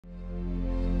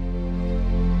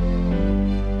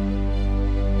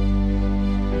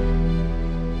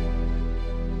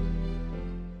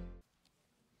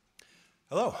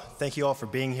thank you all for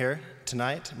being here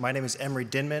tonight. My name is Emry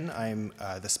Dinman. I'm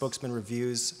the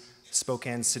Spokesman-Review's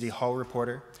Spokane City Hall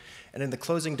reporter. And in the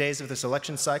closing days of this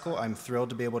election cycle, I'm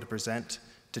thrilled to be able to present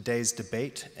today's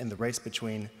debate in the race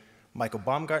between Michael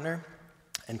Baumgartner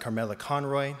and Carmela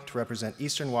Conroy to represent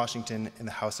Eastern Washington in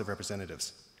the House of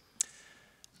Representatives.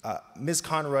 Ms.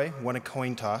 Conroy won a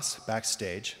coin toss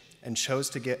backstage and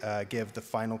chose to give the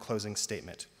final closing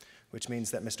statement, which means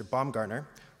that Mr. Baumgartner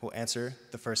will answer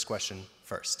the first question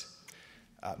first.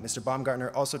 Mr. Baumgartner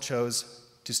also chose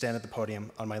to stand at the podium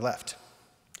on my left.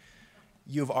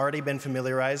 You've already been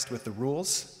familiarized with the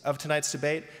rules of tonight's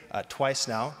debate, twice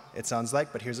now, it sounds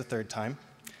like, but here's a third time.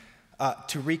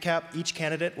 To recap, each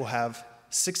candidate will have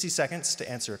 60 seconds to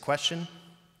answer a question,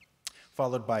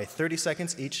 followed by 30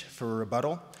 seconds each for a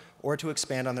rebuttal or to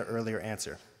expand on their earlier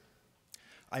answer.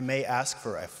 I may ask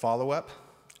for a follow-up,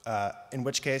 in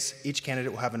which case each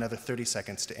candidate will have another 30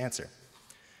 seconds to answer.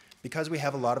 Because we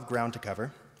have a lot of ground to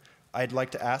cover, I'd like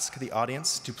to ask the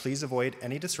audience to please avoid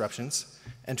any disruptions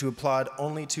and to applaud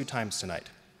only 2 times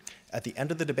tonight, at the end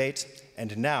of the debate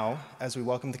and now as we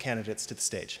welcome the candidates to the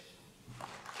stage.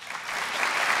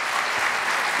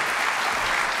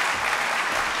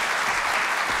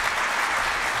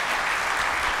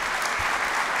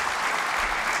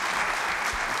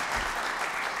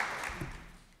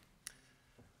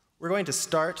 We're going to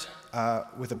start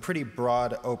with a pretty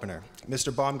broad opener.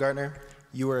 Mr. Baumgartner,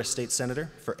 you were a state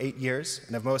senator for 8 years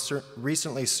and have most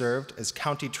recently served as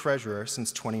county treasurer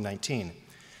since 2019.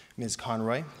 Ms.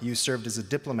 Conroy, you served as a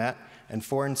diplomat and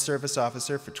foreign service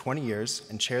officer for 20 years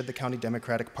and chaired the County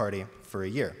Democratic Party for a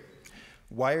year.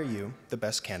 Why are you the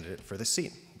best candidate for this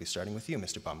seat? We'll be starting with you,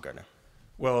 Mr. Baumgartner.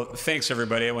 Well, thanks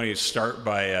everybody. I want to start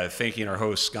by thanking our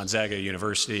host, Gonzaga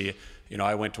University. You know,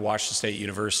 I went to Washington State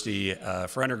University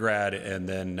for undergrad and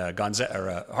then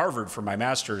Harvard for my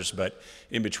master's, but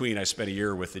in between I spent a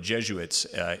year with the Jesuits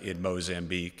in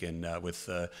Mozambique and with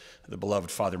the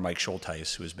beloved Father Mike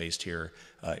Schultheis, who is based here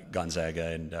at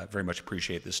Gonzaga, and very much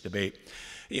appreciate this debate.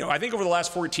 You know, I think over the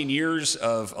last 14 years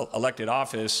of elected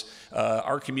office,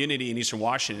 our community in Eastern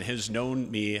Washington has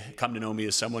come to know me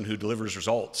as someone who delivers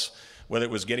results. Whether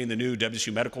it was getting the new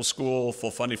WSU Medical School,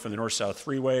 full funding from the North-South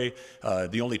Freeway,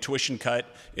 the only tuition cut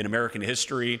in American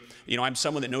history. You know, I'm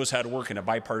someone that knows how to work in a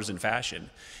bipartisan fashion.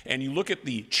 And you look at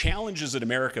the challenges that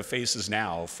America faces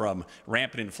now, from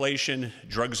rampant inflation,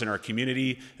 drugs in our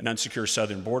community, an unsecure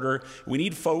southern border. We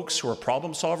need folks who are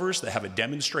problem solvers that have a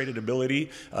demonstrated ability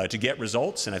to get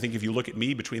results. And I think if you look at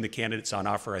me between the candidates on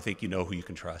offer, I think you know who you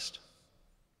can trust.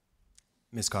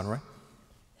 Ms. Conroy.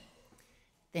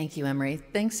 Thank you, Emry.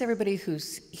 Thanks everybody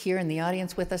who's here in the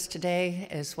audience with us today,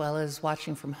 as well as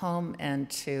watching from home, and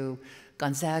to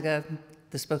Gonzaga,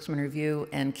 the Spokesman-Review,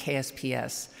 and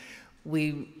KSPS.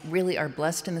 We really are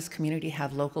blessed in this community to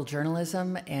have local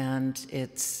journalism, and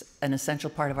it's an essential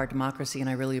part of our democracy, and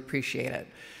I really appreciate it.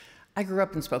 I grew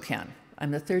up in Spokane.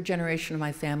 I'm the 3rd generation of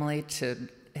my family to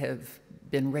have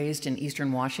been raised in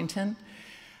Eastern Washington.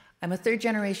 I'm a 3rd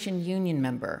generation union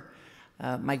member.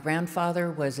 My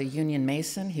grandfather was a union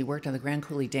mason. He worked on the Grand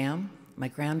Coulee Dam. My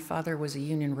grandfather was a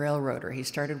union railroader. He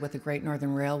started with the Great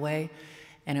Northern Railway,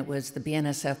 and it was the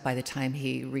BNSF by the time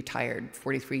he retired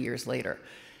 43 years later.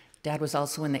 Dad was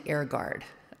also in the Air Guard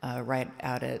right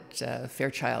out at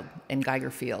Fairchild in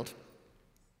Geiger Field.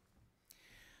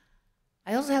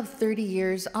 I also have 30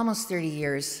 years, almost 30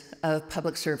 years of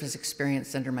public service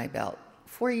experience under my belt.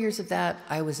 4 years of that,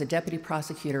 I was a deputy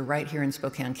prosecutor right here in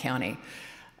Spokane County,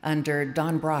 under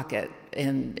Don Brockett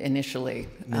initially.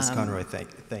 Ms. Conroy,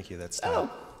 thank you. That's oh,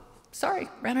 sorry,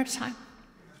 ran out of time.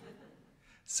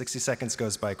 60 seconds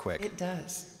goes by quick. It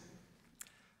does.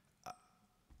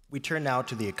 We turn now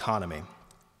to the economy.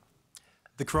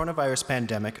 The coronavirus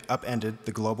pandemic upended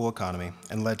the global economy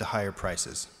and led to higher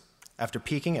prices. After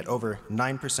peaking at over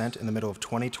 9% in the middle of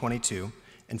 2022,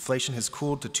 inflation has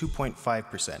cooled to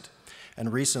 2.5%,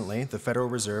 and recently the Federal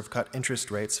Reserve cut interest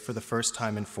rates for the first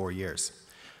time in 4 years.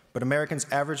 But Americans'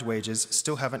 average wages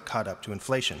still haven't caught up to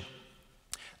inflation.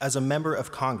 As a member of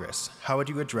Congress, how would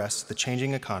you address the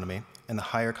changing economy and the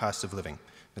higher cost of living?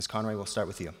 Ms. Conroy, we'll start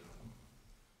with you.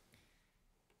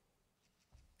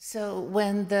 So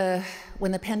when the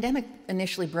pandemic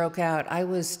initially broke out, I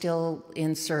was still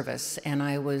in service, and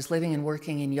I was living and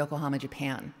working in Yokohama,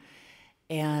 Japan.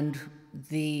 And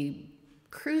the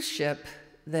cruise ship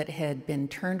that had been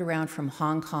turned around from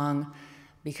Hong Kong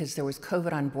because there was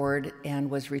COVID on board and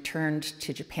was returned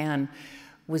to Japan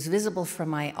was visible from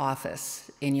my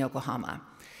office in Yokohama.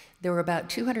 There were about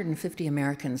 250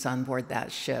 Americans on board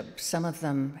that ship. Some of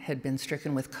them had been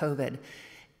stricken with COVID,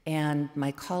 and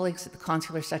my colleagues at the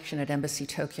consular section at Embassy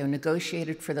Tokyo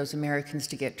negotiated for those Americans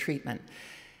to get treatment.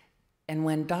 And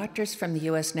when doctors from the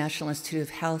U.S. National Institute of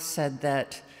Health said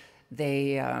that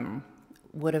they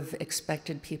would have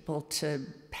expected people to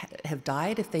have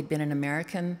died if they'd been in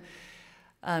American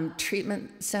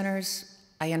treatment centers,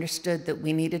 I understood that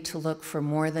we needed to look for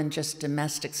more than just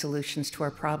domestic solutions to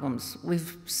our problems.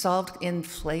 We've solved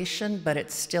inflation, but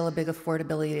it's still a big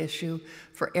affordability issue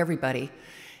for everybody.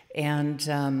 And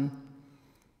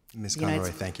Ms. Conroy,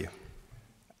 thank you.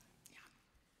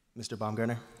 Mr.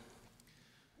 Baumgartner?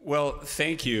 Well,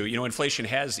 thank you. You know, inflation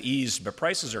has eased, but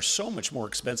prices are so much more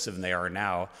expensive than they are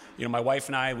now. You know, my wife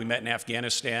and I, we met in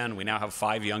Afghanistan. We now have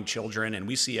 5 young children, and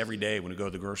we see every day when we go to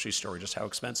the grocery store just how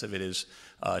expensive it is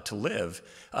to live.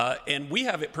 And we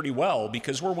have it pretty well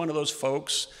because we're one of those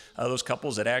folks, those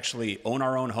couples that actually own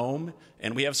our own home,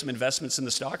 and we have some investments in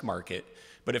the stock market.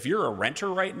 But if you're a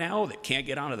renter right now that can't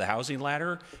get onto the housing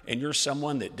ladder, and you're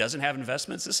someone that doesn't have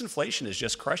investments, this inflation is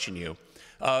just crushing you.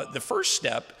 The first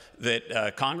step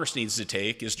that Congress needs to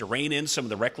take is to rein in some of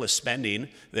the reckless spending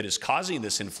that is causing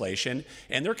this inflation,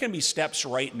 and there can be steps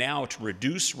right now to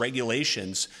reduce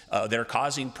regulations that are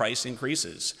causing price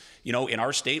increases. You know, in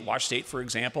our state, Wash State, for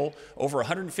example, over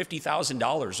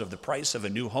 $150,000 of the price of a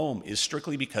new home is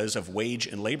strictly because of wage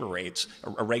and labor rates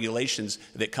or regulations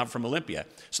that come from Olympia.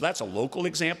 So that's a local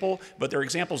example, but there are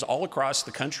examples all across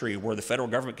the country where the federal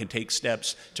government can take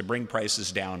steps to bring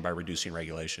prices down by reducing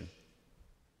regulation.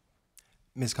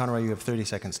 Ms. Conroy, you have 30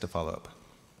 seconds to follow up.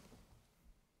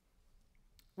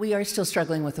 We are still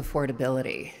struggling with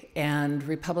affordability, and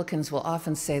Republicans will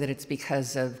often say that it's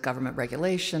because of government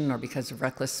regulation or because of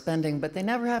reckless spending, but they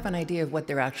never have an idea of what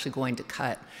they're actually going to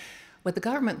cut. What the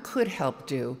government could help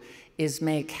do is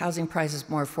make housing prices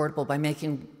more affordable by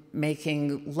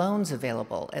making loans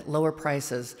available at lower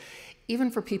prices,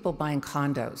 even for people buying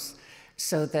condos,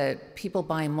 so that people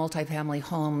buying multifamily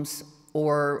homes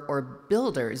or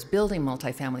builders building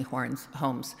multifamily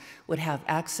homes would have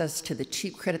access to the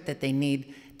cheap credit that they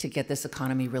need to get this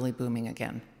economy really booming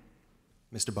again.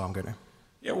 Mr. Baumgartner.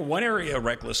 Yeah, well, one area of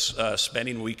reckless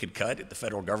spending we could cut at the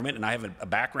federal government, and I have a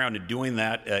background in doing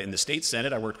that in the state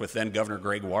Senate. I worked with then Governor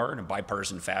Gregoire in a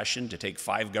bipartisan fashion to take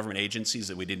 5 government agencies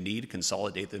that we didn't need,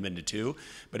 consolidate them into 2.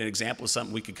 But an example of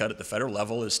something we could cut at the federal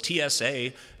level is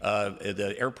TSA.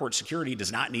 The airport security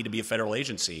does not need to be a federal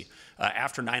agency.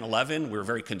 After 9/11, we were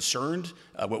very concerned.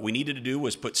 What we needed to do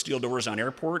was put steel doors on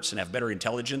airports and have better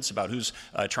intelligence about who's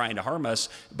trying to harm us.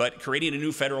 But creating a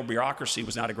new federal bureaucracy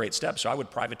was not a great step, so I would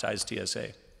privatize TSA.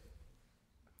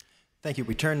 Thank you.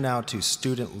 We turn now to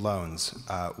student loans.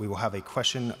 We will have a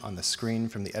question on the screen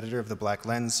from the editor of The Black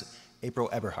Lens, April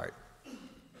Eberhardt.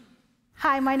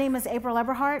 Hi, my name is April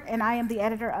Eberhardt, and I am the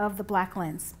editor of The Black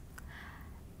Lens.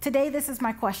 Today, this is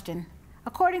my question.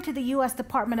 According to the U.S.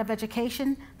 Department of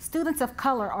Education, students of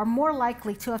color are more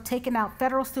likely to have taken out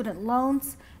federal student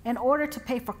loans in order to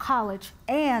pay for college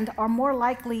and are more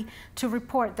likely to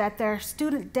report that their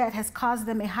student debt has caused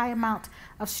them a high amount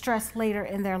of stress later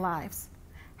in their lives.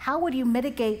 How would you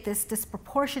mitigate this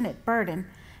disproportionate burden,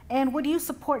 and would you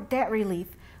support debt relief,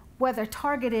 whether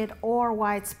targeted or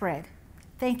widespread?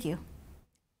 Thank you.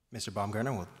 Mr.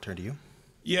 Baumgartner, we'll turn to you.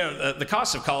 Yeah, the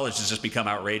cost of college has just become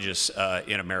outrageous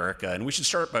in America, and we should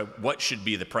start by what should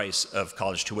be the price of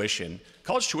college tuition.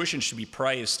 College tuition should be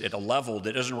priced at a level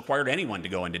that doesn't require anyone to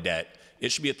go into debt.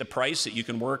 It should be at the price that you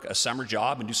can work a summer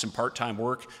job and do some part-time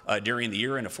work during the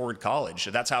year and afford college.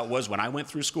 That's how it was when I went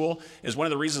through school. It was one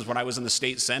of the reasons when I was in the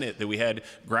state Senate that we had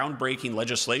groundbreaking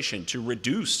legislation to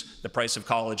reduce the price of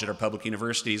college at our public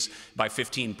universities by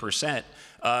 15%.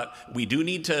 We do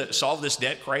need to solve this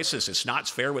debt crisis. It's not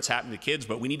fair what's happening to kids,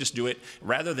 but we need to do it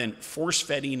rather than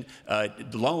force-feeding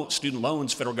student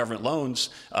loans, federal government loans,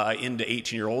 into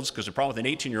 18-year-olds, because the problem with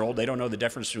an 18-year-old, they don't know the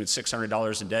difference between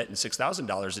 $600 in debt and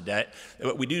 $6,000 in debt.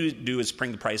 What we do is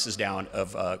bring the prices down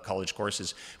of college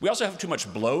courses. We also have too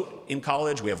much bloat in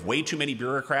college. We have way too many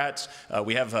bureaucrats.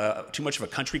 We have too much of a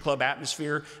country club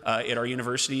atmosphere at our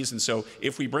universities. And so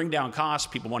if we bring down costs,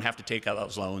 people won't have to take out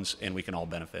those loans, and we can all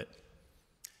benefit.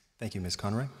 Thank you, Ms.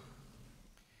 Conroy.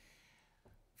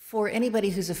 For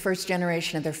anybody who's a first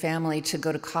generation of their family to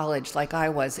go to college like I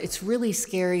was, it's really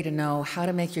scary to know how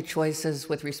to make your choices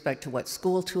with respect to what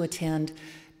school to attend,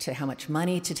 to how much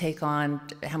money to take on,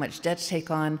 how much debt to take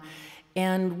on.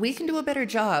 And we can do a better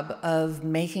job of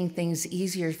making things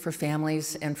easier for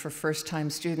families and for first-time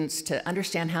students to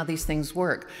understand how these things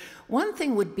work. One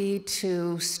thing would be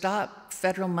to stop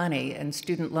federal money and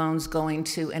student loans going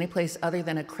to any place other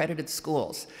than accredited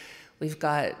schools. We've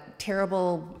got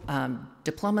terrible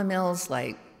diploma mills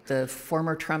like the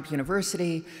former Trump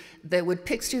University, that would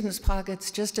pick students'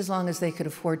 pockets just as long as they could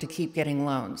afford to keep getting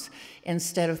loans,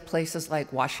 instead of places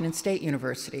like Washington State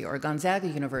University or Gonzaga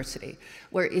University,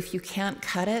 where if you can't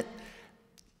cut it,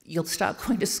 you'll stop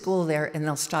going to school there and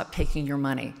they'll stop taking your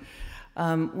money.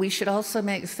 We should also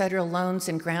make federal loans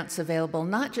and grants available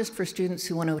not just for students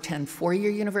who want to attend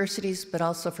four-year universities, but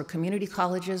also for community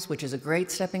colleges, which is a great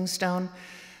stepping stone,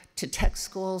 to tech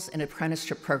schools and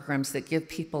apprenticeship programs that give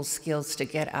people skills to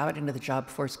get out into the job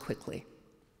force quickly.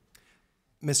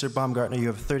 Mr. Baumgartner, you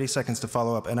have 30 seconds to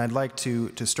follow up, and I'd like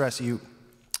to stress you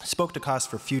spoke to costs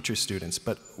for future students,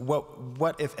 but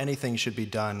what, if anything, should be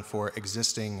done for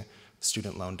existing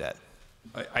student loan debt?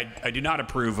 I do not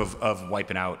approve of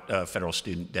wiping out federal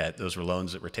student debt. Those were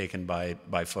loans that were taken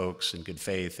by folks in good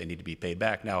faith. They need to be paid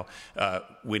back. Now,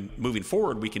 when moving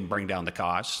forward, we can bring down the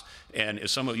costs. And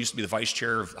as someone who used to be the vice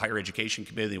chair of the Higher Education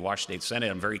Committee in the Washington State Senate,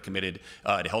 I'm very committed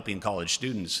to helping college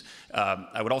students.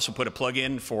 I would also put a plug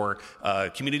in for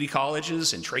community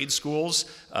colleges and trade schools.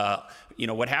 You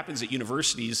know, what happens at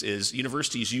universities is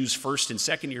universities use first and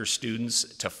second year students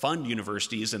to fund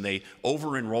universities, and they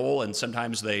over-enroll, and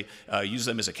sometimes they use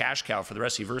them as a cash cow for the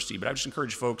rest of the university. But I just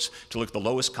encourage folks to look at the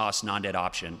lowest cost non-debt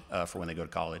option for when they go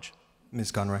to college.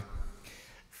 Ms. Conroy.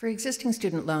 For existing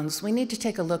student loans, we need to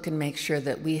take a look and make sure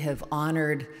that we have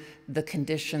honored the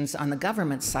conditions on the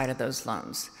government side of those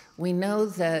loans. We know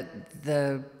that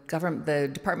the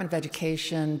Department of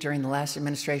Education during the last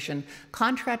administration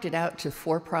contracted out to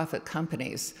for-profit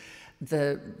companies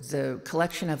the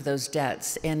collection of those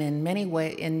debts, and in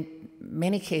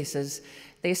many cases,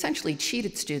 they essentially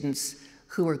cheated students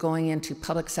who were going into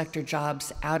public sector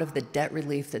jobs out of the debt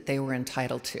relief that they were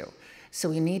entitled to. So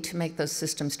we need to make those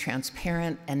systems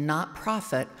transparent and not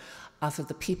profit off of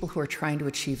the people who are trying to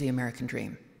achieve the American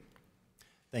dream.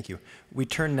 Thank you. We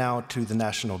turn now to the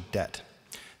national debt.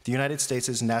 The United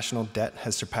States' national debt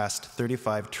has surpassed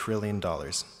 $35 trillion.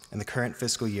 In the current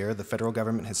fiscal year, the federal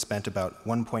government has spent about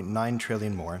 $1.9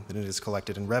 trillion more than it has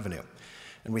collected in revenue.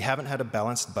 And we haven't had a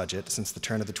balanced budget since the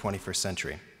turn of the 21st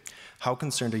century. How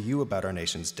concerned are you about our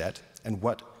nation's debt, and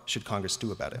what should Congress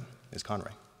do about it? Ms.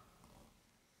 Conroy.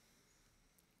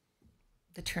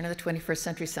 The turn of the 21st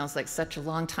century sounds like such a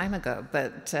long time ago,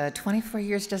 but 24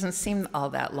 years doesn't seem all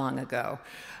that long ago.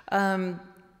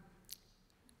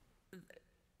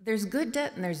 There's good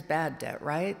debt and there's bad debt,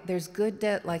 right? There's good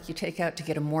debt like you take out to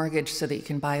get a mortgage so that you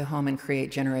can buy a home and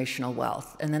create generational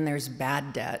wealth. And then there's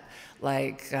bad debt,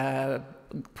 like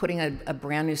putting a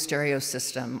brand new stereo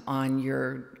system on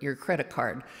your credit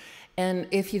card. And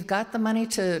if you've got the money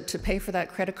to pay for that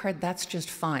credit card, that's just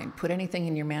fine. Put anything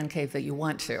in your man cave that you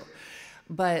want to.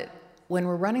 But when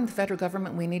we're running the federal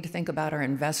government, we need to think about our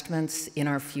investments in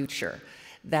our future.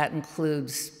 That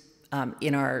includes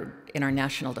in our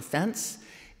national defense,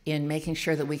 in making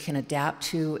sure that we can adapt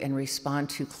to and respond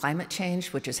to climate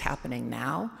change, which is happening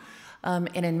now,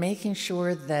 and in making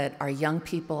sure that our young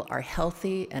people are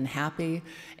healthy and happy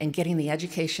and getting the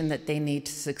education that they need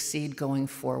to succeed going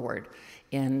forward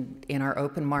in our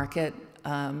open market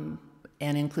and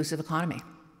inclusive economy.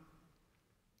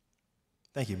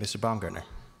 Thank you. Mr. Baumgartner.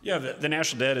 Yeah, the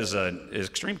national debt is an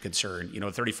extreme concern. You know,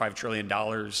 $35 trillion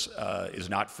is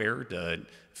not fair to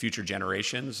future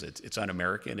generations. It's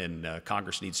un-American, and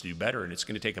Congress needs to do better, and it's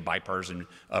going to take a bipartisan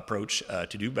approach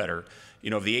to do better. You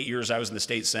know, of the 8 years I was in the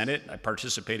state Senate, I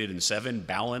participated in 7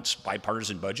 balanced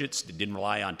bipartisan budgets that didn't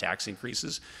rely on tax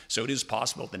increases. So it is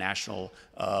possible at the national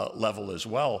level as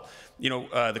well. You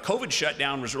know, the COVID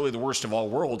shutdown was really the worst of all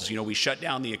worlds. You know, we shut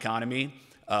down the economy,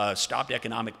 stopped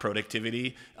economic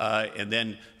productivity, and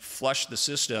then flushed the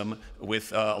system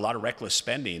with a lot of reckless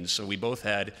spending. So we both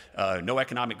had no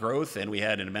economic growth, and we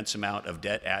had an immense amount of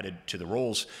debt added to the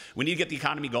rolls. We need to get the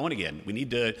economy going again. We need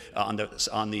to,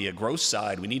 on the growth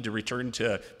side, we need to return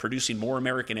to producing more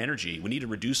American energy. We need to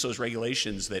reduce those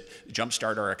regulations that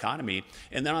jumpstart our economy.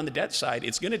 And then on the debt side,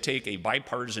 it's going to take a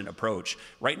bipartisan approach.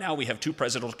 Right now, we have 2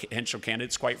 presidential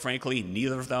candidates, quite frankly.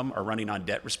 Neither of them are running on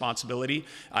debt responsibility.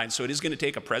 And so it is going to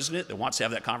take a president that wants to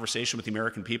have that conversation with the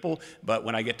American people, but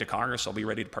when I get to Congress, I'll be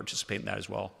ready to participate in that as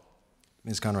well.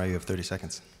 Ms. Conroy, you have 30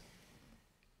 seconds.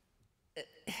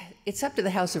 It's up to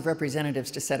the House of Representatives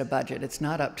to set a budget. It's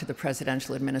not up to the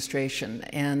presidential administration.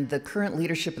 And the current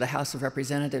leadership of the House of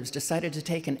Representatives decided to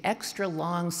take an extra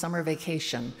long summer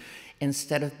vacation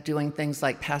instead of doing things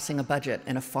like passing a budget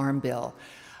and a farm bill.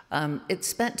 It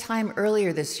spent time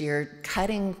earlier this year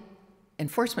cutting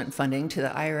enforcement funding to the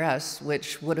IRS,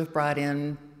 which would have brought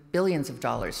in billions of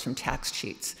dollars from tax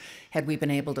cheats had we been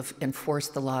able to enforce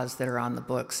the laws that are on the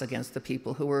books against the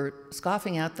people who were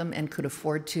scoffing at them and could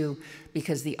afford to,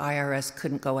 because the IRS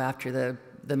couldn't go after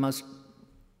the most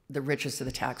the richest of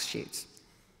the tax sheets.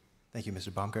 Thank you,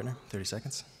 Mr. Baumgartner. 30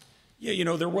 seconds. Yeah, you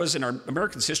know, there was in our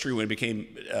American history when it became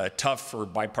tough for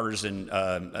bipartisan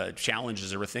challenges,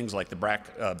 there were things like the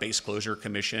BRAC Base Closure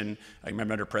Commission. I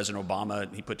remember under President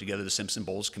Obama, he put together the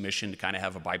Simpson-Bowles Commission to kind of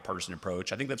have a bipartisan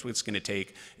approach. I think that's what it's going to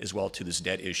take as well to this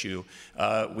debt issue.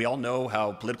 We all know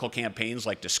how political campaigns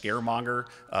like to scaremonger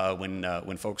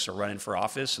when folks are running for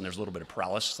office, and there's a little bit of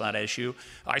paralysis on that issue.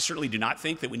 I certainly do not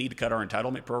think that we need to cut our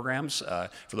entitlement programs.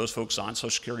 For those folks on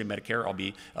Social Security and Medicare, I'll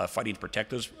be fighting to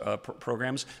protect those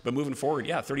programs. But moving forward,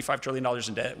 yeah, $35 trillion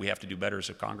in debt. We have to do better as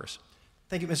a Congress.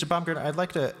 Thank you, Mr. Baumgartner. I'd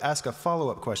like to ask a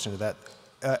follow-up question to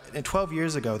that. 12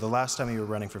 years ago, the last time you were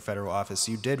running for federal office,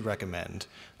 you did recommend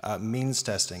means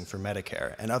testing for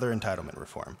Medicare and other entitlement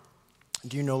reform.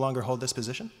 Do you no longer hold this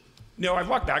position? No, I've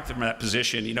walked back from that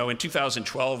position. You know, in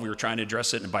 2012, we were trying to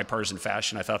address it in a bipartisan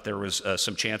fashion. I thought there was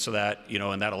some chance of that, you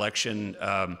know, in that election.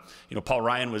 You know, Paul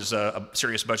Ryan was a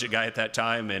serious budget guy at that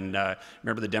time, and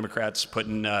remember the Democrats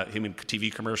putting him in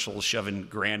TV commercials, shoving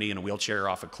Granny in a wheelchair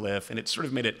off a cliff, and it sort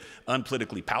of made it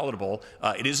unpolitically palatable.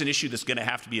 It is an issue that's going to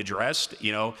have to be addressed,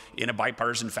 you know, in a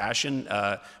bipartisan fashion.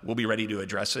 We'll be ready to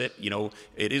address it. You know,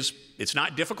 it's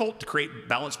not difficult to create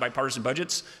balanced bipartisan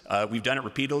budgets. We've done it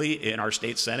repeatedly in our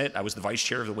state Senate. I was the vice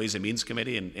chair of the Ways and Means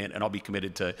Committee, and I'll be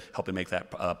committed to helping make that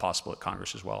possible at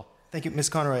Congress as well. Thank you, Ms.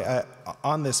 Conroy.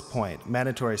 On this point,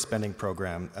 mandatory spending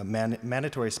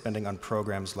on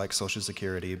programs like Social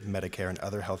Security, Medicare, and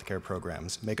other healthcare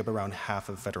programs make up around half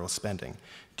of federal spending.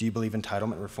 Do you believe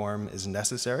entitlement reform is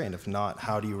necessary? And if not,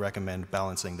 how do you recommend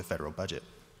balancing the federal budget?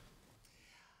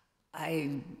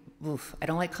 I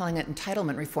don't like calling it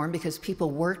entitlement reform because people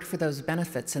worked for those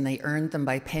benefits and they earned them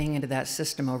by paying into that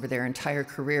system over their entire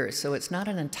careers. So it's not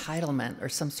an entitlement or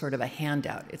some sort of a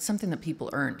handout. It's something that people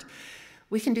earned.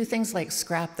 We can do things like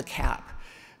scrap the cap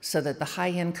so that the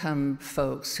high-income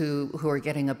folks who are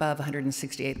getting above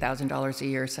 $168,000 a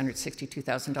year,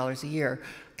 $162,000 a year,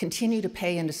 continue to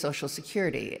pay into Social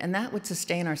Security. And that would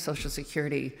sustain our Social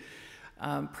Security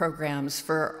programs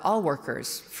for all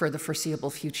workers for the foreseeable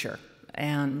future.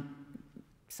 And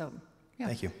so, yeah.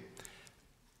 Thank you.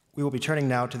 We will be turning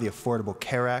now to the Affordable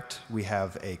Care Act. We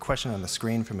have a question on the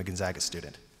screen from a Gonzaga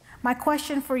student. My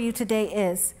question for you today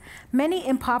is, many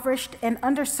impoverished and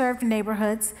underserved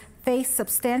neighborhoods face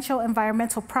substantial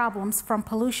environmental problems from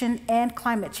pollution and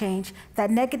climate change that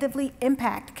negatively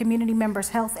impact community members'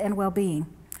 health and well-being.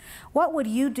 What would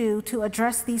you do to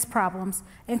address these problems,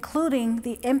 including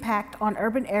the impact on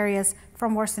urban areas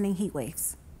from worsening heat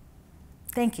waves?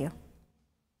 Thank you.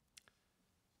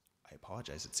 I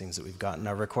apologize. It seems that we've gotten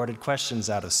our recorded questions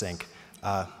out of sync.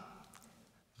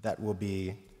 That will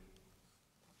be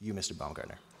you, Mr.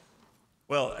 Baumgartner.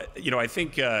 Well, you know, I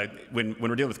think when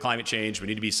we're dealing with climate change, we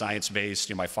need to be science-based.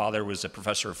 You know, my father was a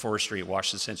professor of forestry at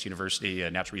Washington State University,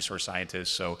 a natural resource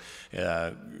scientist, so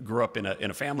grew up in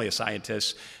a family of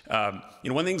scientists. You know,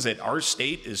 one of the things that our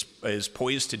state is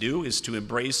poised to do is to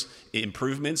embrace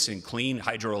improvements in clean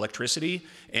hydroelectricity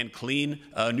and clean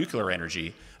nuclear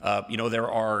energy. You know, there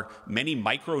are many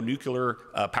micro-nuclear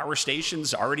power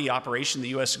stations already in operation in the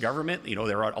U.S. government. You know,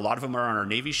 a lot of them are on our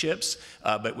Navy ships,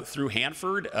 but through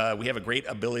Hanford, we have a great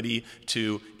ability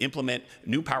to implement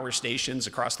new power stations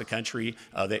across the country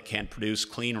that can produce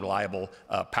clean, reliable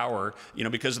power. You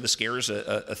know, because of the scares,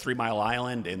 a 3-mile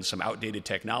island and some outdated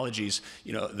technologies,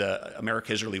 you know,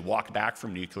 America has really walked back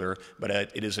from nuclear, but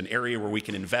it is an area where we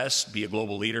can invest, be a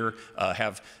global leader,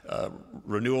 have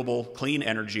renewable, clean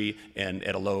energy, and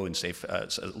at a low and safe,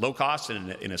 low cost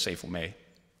and in a safe way.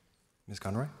 Ms.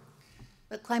 Conroy?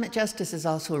 But climate justice is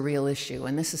also a real issue,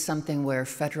 and this is something where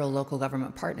federal local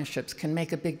government partnerships can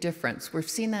make a big difference. We've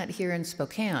seen that here in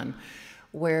Spokane,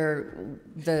 where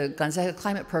the Gonzaga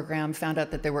Climate Program found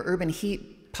out that there were urban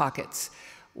heat pockets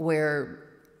where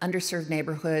underserved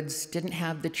neighborhoods didn't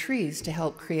have the trees to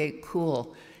help create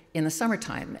cool in the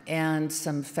summertime, and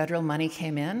some federal money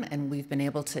came in, and we've been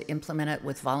able to implement it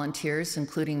with volunteers,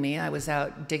 including me. I was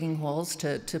out digging holes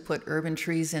to put urban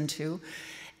trees into,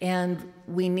 and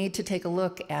we need to take a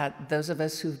look at those of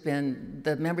us who've been,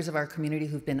 the members of our community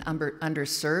who've been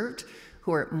underserved,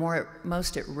 who are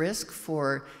most at risk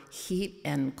for heat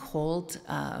and cold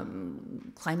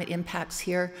climate impacts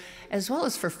here, as well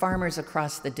as for farmers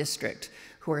across the district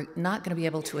who are not going to be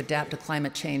able to adapt to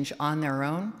climate change on their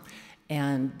own.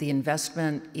 And the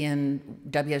investment in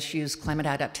WSU's climate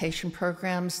adaptation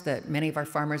programs that many of our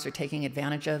farmers are taking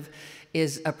advantage of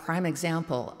is a prime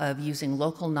example of using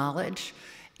local knowledge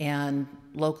and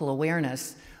local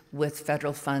awareness with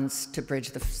federal funds to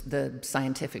bridge the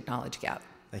scientific knowledge gap.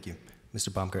 Thank you.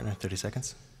 Mr. Baumgartner, 30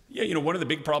 seconds. Yeah, you know, one of the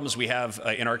big problems we have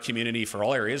in our community for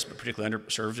all areas, but particularly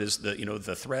underserved, is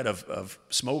the threat of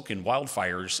smoke and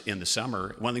wildfires in the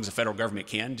summer. One of the things the federal government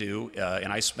can do,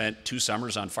 and I spent 2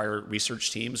 summers on fire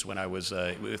research teams when I was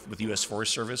with U.S.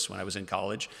 Forest Service when I was in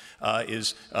college,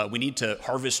 is we need to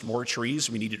harvest more trees.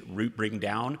 We need to bring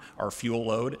down our fuel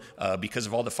load because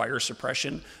of all the fire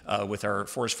suppression with our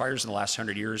forest fires in the last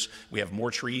 100 years. We have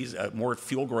more trees, more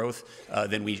fuel growth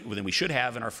than we should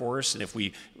have in our forests, and if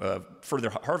we further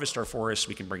harvest our forests,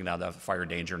 we can bring down the fire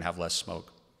danger and have less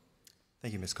smoke.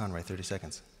 Thank you, Ms. Conroy. 30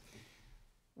 seconds.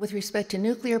 With respect to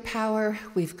nuclear power,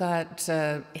 we've got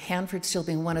Hanford still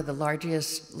being one of the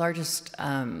largest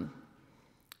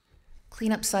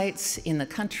cleanup sites in the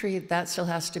country. That still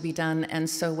has to be done. And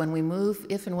so when we move,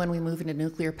 if and when we move into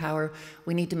nuclear power,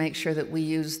 we need to make sure that we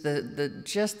use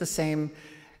just the same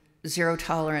zero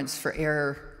tolerance for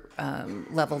error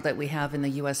level that we have in the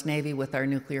U.S. Navy with our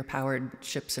nuclear-powered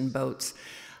ships and boats.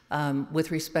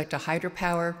 With respect to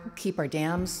hydropower, keep our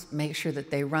dams, make sure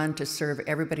that they run to serve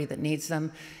everybody that needs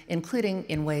them, including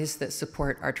in ways that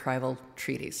support our tribal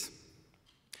treaties.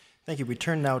 Thank you. We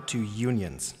turn now to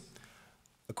unions.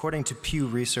 According to Pew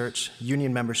Research,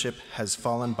 union membership has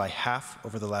fallen by half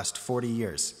over the last 40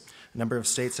 years. A number of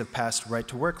states have passed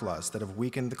right-to-work laws that have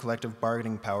weakened the collective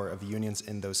bargaining power of unions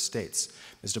in those states.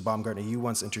 Mr. Baumgartner, you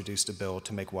once introduced a bill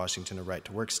to make Washington a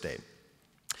right-to-work state.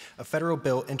 A federal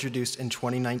bill introduced in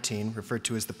 2019, referred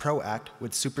to as the PRO Act,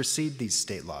 would supersede these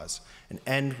state laws and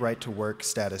end right-to-work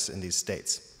status in these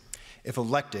states. If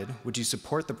elected, would you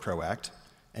support the PRO Act?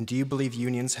 And do you believe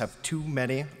unions have too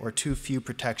many or too few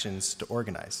protections to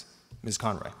organize? Ms.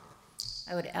 Conroy.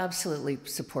 I would absolutely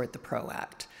support the PRO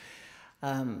Act.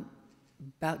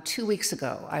 About 2 weeks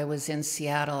ago, I was in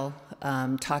Seattle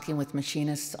talking with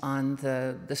machinists on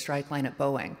the strike line at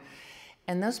Boeing.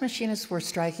 And those machinists were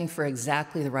striking for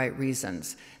exactly the right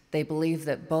reasons. They believed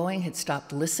that Boeing had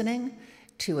stopped listening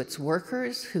to its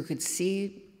workers who could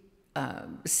see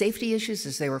safety issues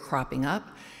as they were cropping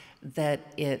up,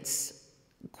 that its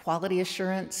quality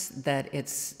assurance, that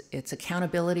its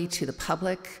accountability to the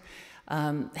public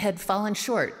had fallen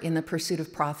short in the pursuit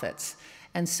of profits.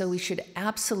 And so we should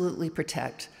absolutely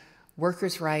protect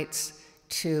workers' rights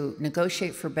to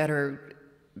negotiate for better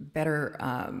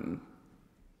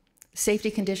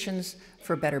safety conditions,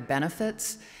 for better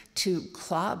benefits, to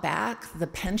claw back the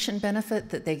pension benefit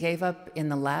that they gave up in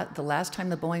the last time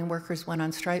the Boeing workers went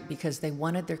on strike because they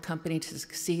wanted their company to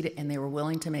succeed and they were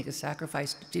willing to make a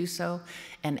sacrifice to do so.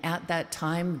 And at that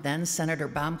time, then Senator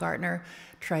Baumgartner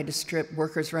tried to strip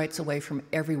workers' rights away from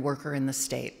every worker in the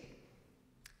state.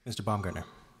 Mr. Baumgartner.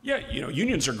 Yeah, you know,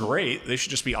 unions are great. They should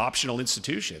just be optional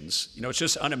institutions. You know, it's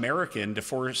just un-American to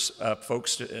force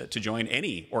folks to join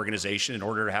any organization in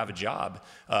order to have a job.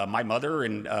 My mother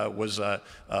was a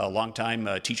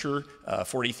longtime teacher,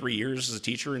 43 years as a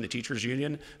teacher in the teachers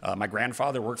union. My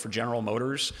grandfather worked for General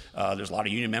Motors. There's a lot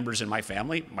of union members in my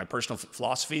family. My personal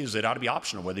philosophy is it ought to be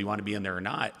optional whether you want to be in there or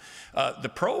not. The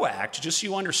PRO Act, just so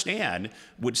you understand,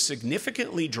 would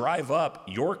significantly drive up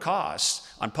your costs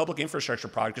on public infrastructure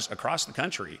projects across the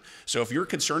country. So if you're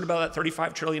concerned about that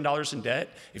 $35 trillion in debt,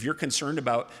 if you're concerned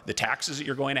about the taxes that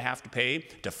you're going to have to pay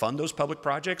to fund those public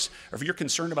projects, or if you're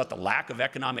concerned about the lack of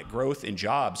economic growth in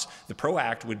jobs, the PRO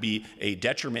Act would be a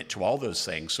detriment to all those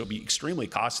things. So it would be extremely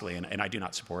costly, and I do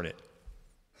not support it.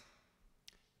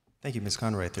 Thank you, Ms.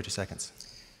 Conroy. 30 seconds.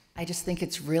 I just think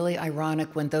it's really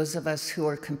ironic when those of us who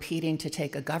are competing to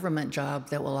take a government job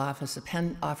that will offer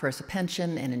us a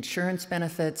pension and insurance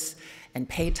benefits and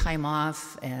paid time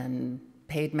off and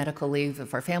paid medical leave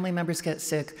if our family members get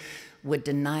sick would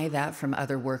deny that from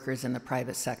other workers in the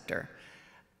private sector.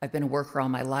 I've been a worker all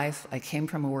my life. I came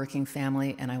from a working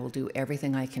family, and I will do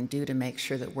everything I can do to make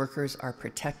sure that workers are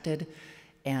protected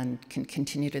and can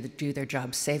continue to do their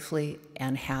jobs safely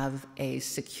and have a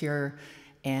secure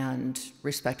and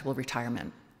respectable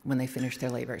retirement when they finish their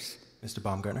labors. Mr.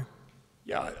 Baumgartner.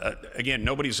 Yeah, again,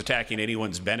 nobody's attacking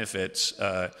anyone's benefits.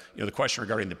 The question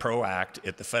regarding the PRO Act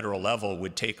at the federal level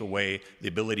would take away the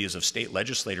abilities of state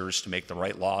legislators to make the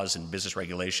right laws and business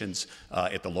regulations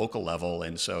at the local level,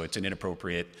 and so it's an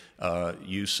inappropriate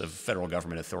use of federal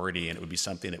government authority, and it would be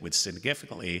something that would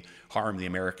significantly harm the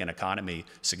American economy,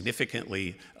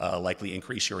 significantly likely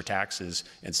increase your taxes,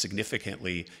 and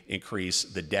significantly increase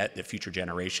the debt that future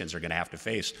generations are going to have to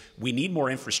face. We need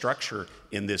more infrastructure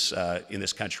in this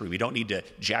country. We don't need to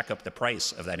jack up the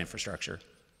price of that infrastructure.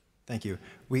 Thank you.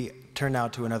 We turn now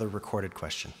to another recorded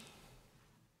question.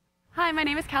 Hi, my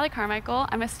name is Callie Carmichael.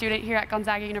 I'm a student here at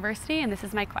Gonzaga University, and this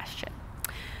is my question.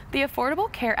 The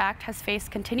Affordable Care Act has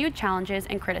faced continued challenges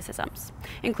and criticisms,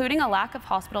 including a lack of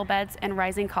hospital beds and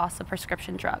rising costs of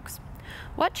prescription drugs.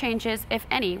 What changes, if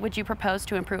any, would you propose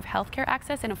to improve healthcare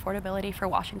access and affordability for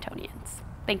Washingtonians?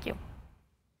 Thank you.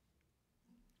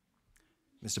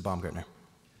 Mr. Baumgartner.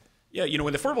 Yeah, you know,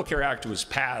 when the Affordable Care Act was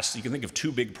passed, you can think of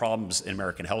two big problems in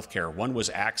American healthcare. One was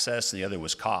access and the other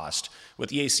was cost. What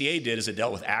the ACA did is it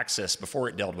dealt with access before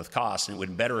it dealt with cost, and it would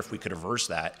be better if we could reverse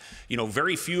that. You know,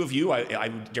 very few of you, I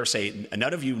dare say,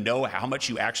 none of you know how much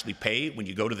you actually pay when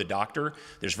you go to the doctor.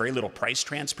 There's very little price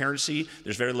transparency.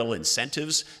 There's very little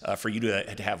incentives for you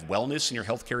to have wellness in your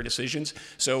healthcare decisions.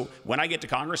 So when I get to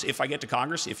Congress,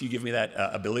 if you give me that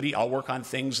ability, I'll work on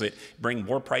things that bring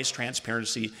more price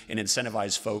transparency and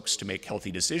incentivize folks to make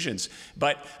healthy decisions.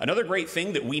 But another great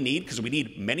thing that we need, because we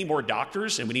need many more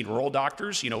doctors and we need rural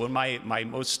doctors. You know, in my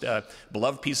most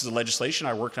beloved pieces of legislation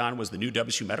I worked on was the new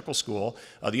WSU Medical School.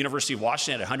 The University of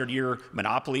Washington had a 100-year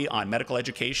monopoly on medical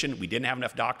education. We didn't have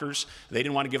enough doctors. They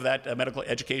didn't want to give that medical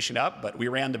education up, but we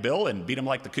ran the bill and beat them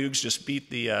like the Cougs just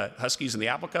beat the Huskies in the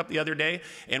Apple Cup the other day.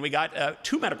 And we got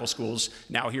 2 medical schools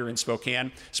now here in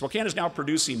Spokane. Spokane is now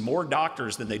producing more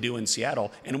doctors than they do in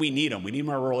Seattle, and we need them. We need them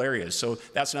in our rural areas. So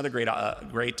that's another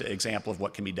great example of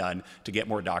what can be done to get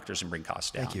more doctors and bring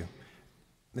costs down. Thank you.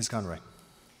 Ms. Conroy.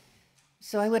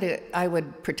 So I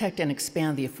would protect and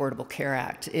expand the Affordable Care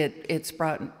Act. It's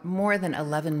brought more than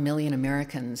 11 million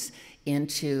Americans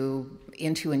into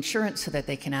insurance so that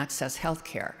they can access health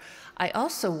care. I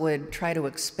also would try to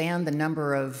expand the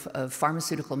number of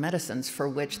pharmaceutical medicines for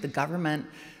which the government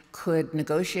could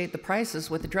negotiate the prices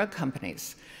with the drug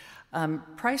companies.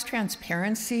 Price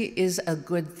transparency is a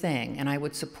good thing, and I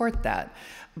would support that.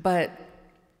 But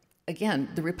again,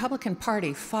 the Republican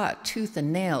Party fought tooth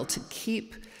and nail to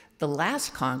keep the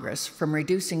last Congress from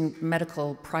reducing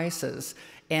medical prices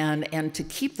and to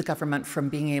keep the government from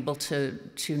being able to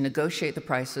negotiate the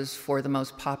prices for the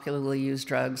most popularly used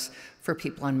drugs for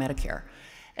people on Medicare.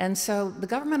 And so the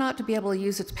government ought to be able to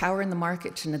use its power in the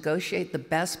market to negotiate the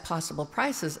best possible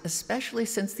prices, especially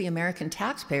since the American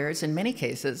taxpayers, in many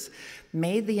cases,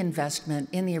 made the investment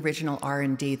in the original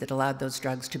R&D that allowed those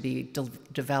drugs to be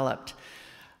developed.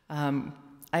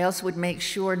 I also would make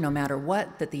sure, no matter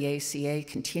what, that the ACA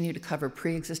continue to cover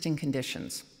pre-existing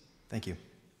conditions. Thank you.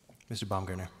 Mr.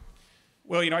 Baumgartner.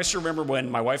 Well, you know, I still remember when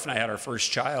my wife and I had our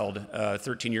first child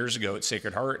 13 years ago at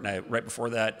Sacred Heart, and right before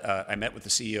that, I met with the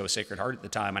CEO of Sacred Heart at the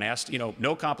time, and I asked, you know,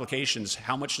 no complications,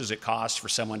 how much does it cost for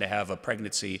someone to have a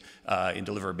pregnancy and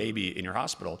deliver a baby in your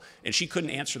hospital? And she couldn't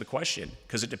answer the question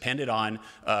because it depended on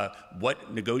what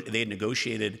they had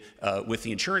negotiated with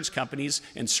the insurance companies,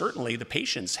 and certainly the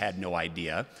patients had no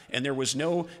idea, and there was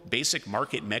no basic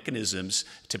market mechanisms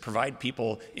to provide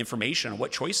people information on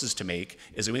what choices to make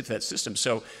as they went through that system.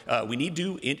 So we need to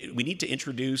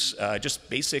introduce just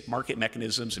basic market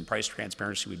mechanisms, and price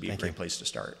transparency would be a great place to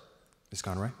start. Ms.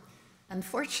 Conroy.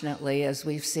 Unfortunately, as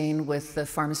we've seen with the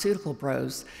pharmaceutical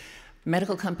bros,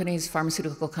 medical companies,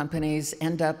 pharmaceutical companies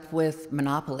end up with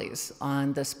monopolies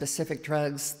on the specific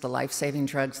drugs, the life-saving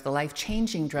drugs, the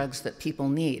life-changing drugs that people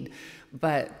need.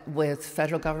 But with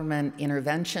federal government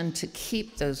intervention to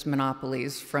keep those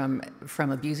monopolies from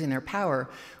abusing their power,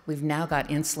 we've now got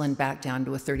insulin back down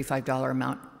to a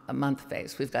 $35 a month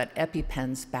phase. We've got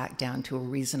EpiPens back down to a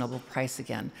reasonable price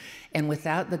again. And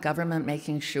without the government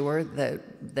making sure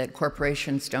that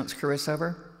corporations don't screw us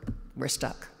over, we're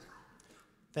stuck.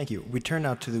 Thank you. We turn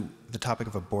now to the topic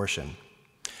of abortion.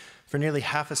 For nearly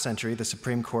half a century, the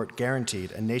Supreme Court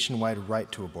guaranteed a nationwide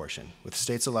right to abortion, with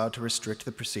states allowed to restrict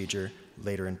the procedure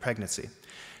later in pregnancy.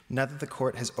 Now that the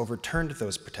court has overturned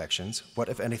those protections, what,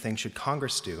 if anything, should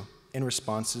Congress do in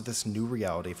response to this new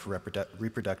reality for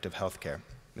reproductive health care?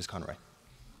 Ms. Conroy.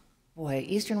 Boy,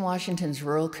 Eastern Washington's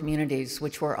rural communities,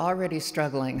 which were already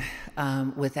struggling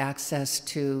with access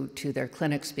to their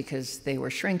clinics because they were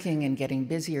shrinking and getting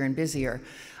busier and busier,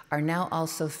 are now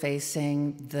also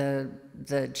facing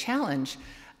the challenge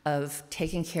of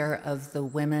taking care of the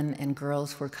women and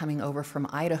girls who are coming over from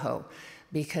Idaho,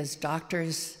 because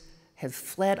doctors have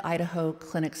fled Idaho,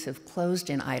 clinics have closed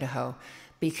in Idaho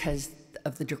because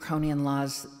of the draconian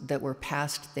laws that were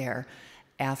passed there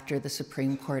after the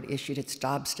Supreme Court issued its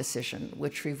Dobbs decision,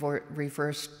 which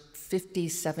reversed 50,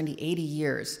 70, 80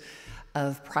 years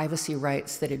of privacy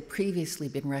rights that had previously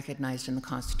been recognized in the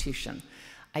Constitution.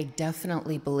 I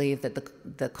definitely believe that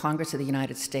the Congress of the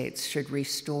United States should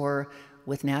restore,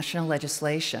 with national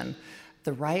legislation,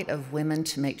 the right of women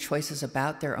to make choices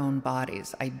about their own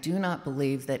bodies. I do not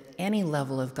believe that any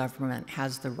level of government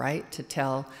has the right to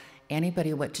tell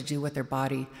anybody what to do with their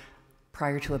body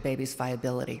prior to a baby's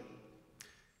viability.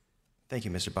 Thank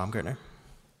you, Mr. Baumgartner.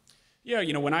 Yeah,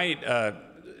 you know, when I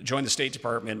joined the State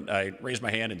Department, I raised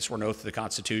my hand and swore an oath to the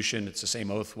Constitution. It's the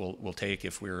same oath we'll take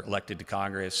if we're elected to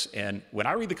Congress. And when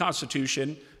I read the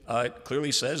Constitution, it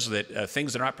clearly says that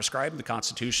things that are not prescribed in the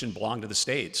Constitution belong to the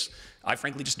states. I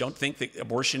frankly just don't think that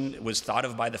abortion was thought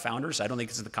of by the founders. I don't think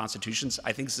it's in the Constitutions.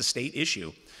 I think it's a state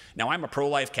issue. Now, I'm a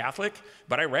pro-life Catholic,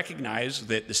 but I recognize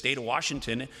that the state of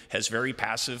Washington has very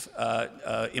passive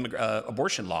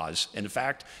abortion laws. And in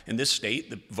fact, in this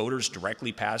state, the voters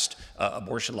directly passed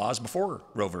abortion laws before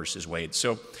Roe versus Wade.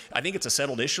 So I think it's a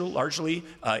settled issue largely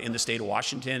in the state of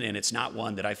Washington, and it's not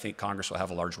one that I think Congress will have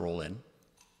a large role in.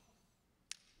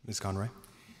 Ms. Conroy?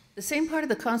 The same part of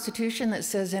the Constitution that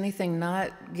says anything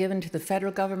not given to the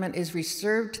federal government is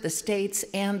reserved to the states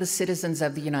and the citizens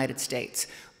of the United States.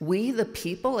 We, the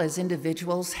people, as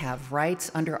individuals, have rights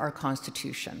under our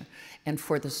Constitution. And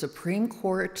for the Supreme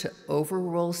Court to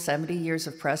overrule 70 years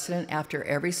of precedent after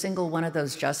every single one of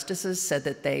those justices said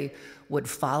that they would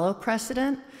follow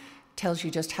precedent tells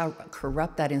you just how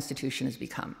corrupt that institution has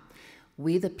become.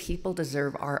 We, the people,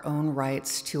 deserve our own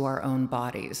rights to our own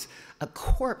bodies. A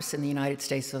corpse in the United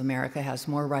States of America has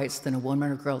more rights than a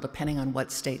woman or girl, depending on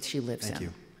what state she lives in. Thank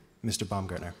you. Mr.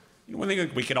 Baumgartner. One thing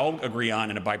that we can all agree on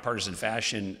in a bipartisan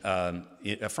fashion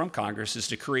from Congress is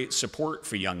to create support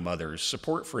for young mothers,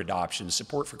 support for adoption,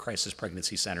 support for crisis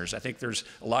pregnancy centers. I think there's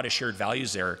a lot of shared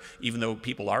values there, even though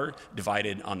people are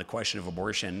divided on the question of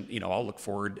abortion. You know, I'll look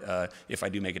forward, if I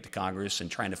do make it to Congress,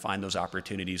 and trying to find those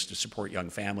opportunities to support young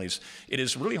families. It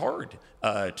is really hard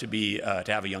to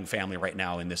have a young family right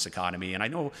now in this economy, and I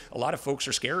know a lot of folks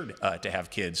are scared to have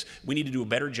kids. We need to do a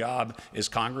better job as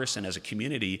Congress and as a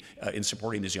community in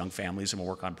supporting these young families, and we'll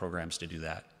work on programs to do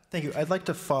that. Thank you. I'd like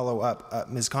to follow up.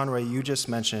 Ms. Conroy, you just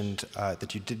mentioned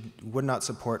that you would not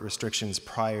support restrictions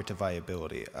prior to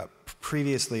viability.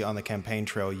 Previously on the campaign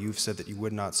trail, you've said that you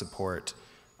would not support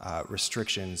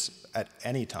restrictions at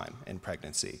any time in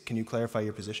pregnancy. Can you clarify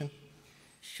your position?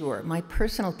 Sure. My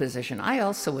personal position, I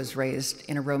also was raised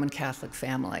in a Roman Catholic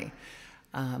family,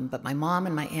 but my mom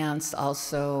and my aunts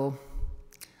also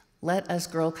let us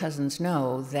girl cousins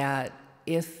know that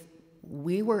if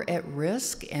we were at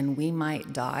risk and we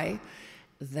might die,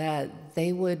 that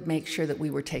they would make sure that we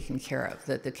were taken care of,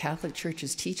 that the Catholic Church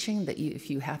is teaching that if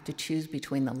you have to choose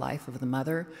between the life of the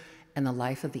mother and the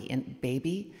life of the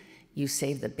baby, you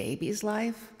save the baby's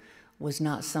life, was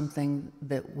not something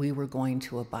that we were going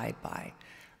to abide by.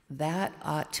 That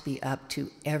ought to be up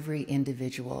to every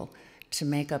individual to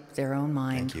make up their own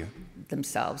mind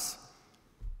themselves.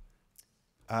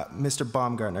 Mr.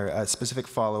 Baumgartner, a specific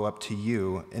follow-up to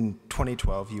you. In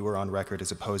 2012, you were on record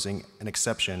as opposing an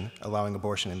exception allowing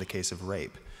abortion in the case of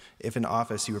rape. If in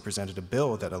office you were presented a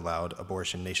bill that allowed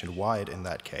abortion nationwide in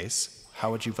that case,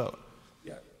 how would you vote?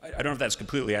 Yeah, I don't know if that's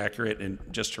completely accurate, and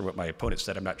just for what my opponent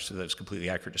said, I'm not sure that's a completely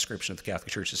accurate description of the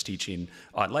Catholic Church's teaching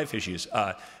on life issues.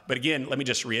 But again, let me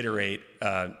just reiterate,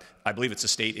 I believe it's a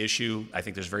state issue. I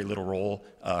think there's very little role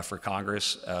for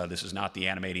Congress. This is not the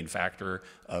animating factor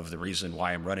of the reason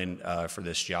why I'm running for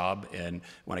this job, and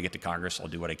when I get to Congress, I'll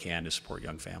do what I can to support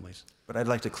young families. But I'd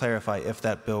like to clarify, if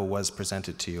that bill was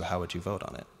presented to you, how would you vote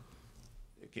on it?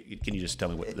 Can you just tell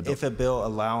me what the bill? If a bill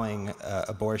allowing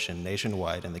abortion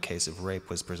nationwide in the case of rape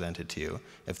was presented to you,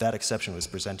 if that exception was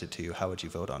presented to you, how would you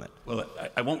vote on it? Well,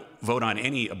 I won't vote on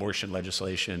any abortion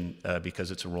legislation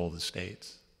because it's a role of the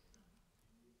states.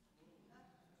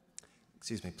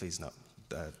 Excuse me, please,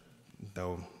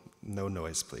 no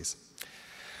noise, please.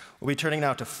 We'll be turning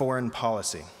now to foreign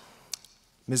policy.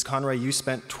 Ms. Conroy, you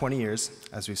spent 20 years,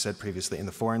 as we've said previously, in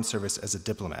the Foreign Service as a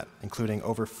diplomat, including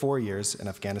over 4 years in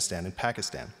Afghanistan and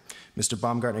Pakistan. Mr.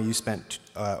 Baumgartner, you spent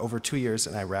over 2 years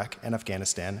in Iraq and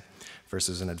Afghanistan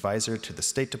versus an advisor to the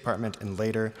State Department and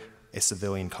later a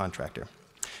civilian contractor.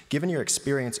 Given your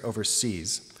experience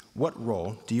overseas, what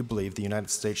role do you believe the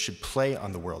United States should play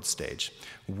on the world stage?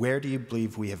 Where do you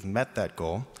believe we have met that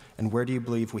goal, and where do you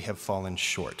believe we have fallen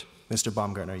short? Mr.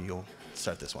 Baumgartner, you'll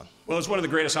start this one. Well, it's one of the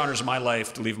greatest honors of my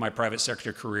life to leave my private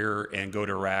sector career and go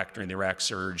to Iraq during the Iraq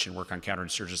surge and work on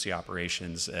counterinsurgency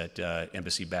operations at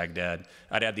Embassy Baghdad.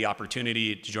 I'd had the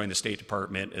opportunity to join the State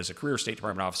Department as a career State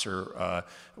Department officer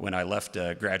when I left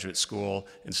graduate school.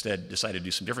 Instead, decided to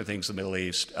do some different things in the Middle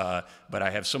East. But I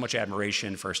have so much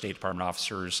admiration for our State Department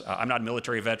officers. I'm not a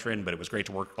military veteran, but it was great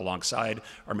to work alongside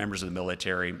our members of the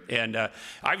military. And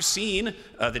I've seen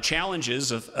the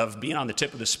challenges of being on the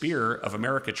tip of the spear of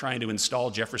America trying to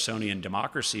install Jeffersonian Sunni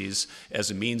democracies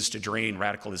as a means to drain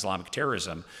radical Islamic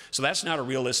terrorism. So that's not a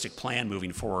realistic plan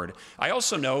moving forward. I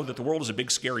also know that the world is a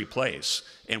big, scary place,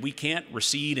 and we can't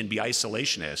recede and be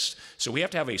isolationist. So we have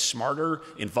to have a smarter,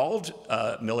 involved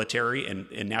military and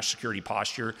national security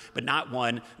posture, but not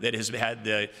one that has had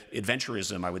the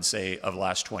adventurism, I would say, of the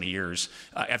last 20 years.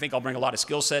 I think I'll bring a lot of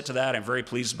skill set to that. I'm very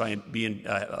pleased by being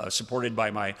supported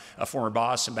by my former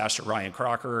boss, Ambassador Ryan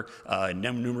Crocker,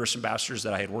 numerous ambassadors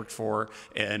that I had worked for,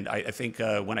 and I think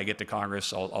when I get to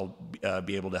Congress, I'll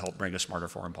be able to help bring a smarter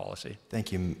foreign policy.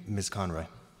 Thank you, Ms. Conroy.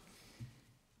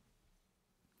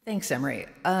 Thanks, Emry.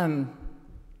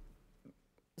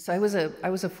 So I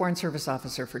was a Foreign Service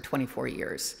officer for 24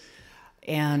 years,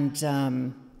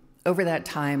 and over that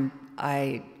time,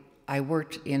 I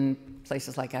worked in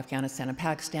places like Afghanistan and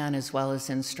Pakistan, as well as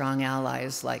in strong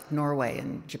allies like Norway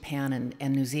and Japan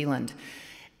and New Zealand.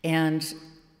 And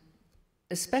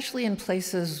especially in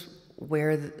places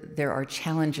where there are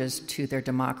challenges to their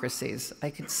democracies, I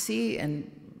could see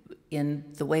in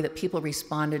the way that people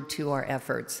responded to our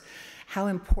efforts how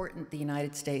important the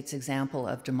United States example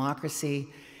of democracy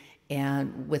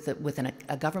and with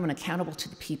a government accountable to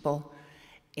the people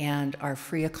and our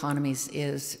free economies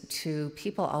is to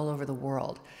people all over the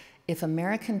world. If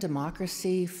American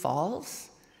democracy falls,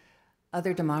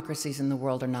 other democracies in the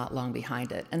world are not long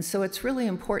behind it. And so it's really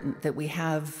important that we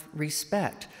have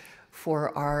respect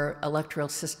for our electoral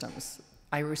systems.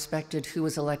 I respected who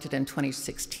was elected in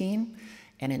 2016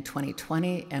 and in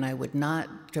 2020, and I would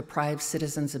not deprive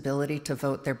citizens' ability to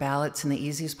vote their ballots in the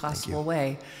easiest possible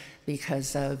way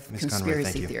because of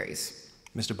conspiracy theories.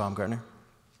 Mr. Baumgartner.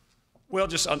 Well,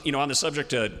 just on the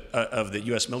subject of the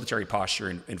U.S. military posture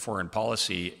in foreign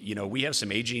policy, we have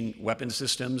some aging weapon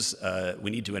systems.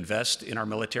 We need to invest in our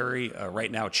military.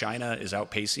 Right now, China is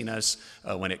outpacing us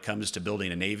when it comes to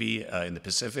building a navy in the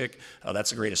Pacific.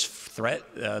 That's the greatest threat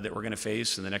that we're going to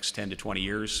face in the next 10 to 20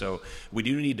 years. So we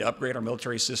do need to upgrade our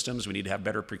military systems. We need to have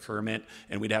better procurement,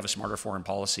 and we'd have a smarter foreign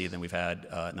policy than we've had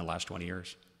in the last 20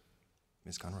 years.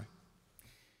 Ms. Conroy.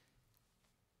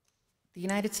 The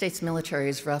United States military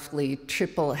has roughly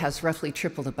tripled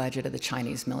the budget of the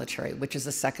Chinese military, which is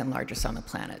the second largest on the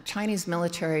planet. Chinese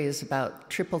military is about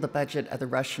triple the budget of the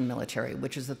Russian military,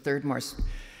 which is the third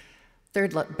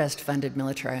best funded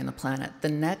military on the planet. The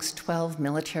next 12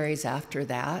 militaries after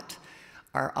that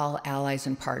are all allies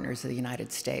and partners of the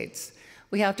United States.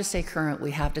 We have to stay current,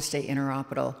 we have to stay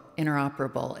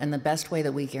interoperable, and the best way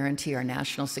that we guarantee our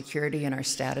national security and our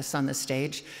status on the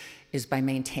stage is by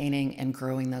maintaining and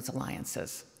growing those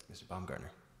alliances. Mr. Baumgartner.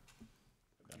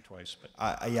 I've done twice,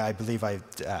 but yeah, I believe I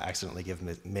accidentally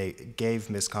gave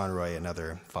Ms. Conroy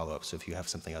another follow-up, so if you have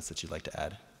something else that you'd like to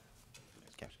add.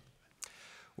 Okay.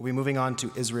 We'll be moving on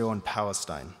to Israel and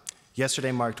Palestine.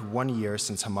 Yesterday marked 1 year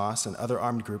since Hamas and other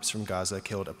armed groups from Gaza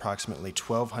killed approximately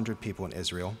 1,200 people in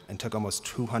Israel and took almost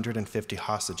 250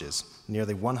 hostages,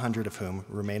 nearly 100 of whom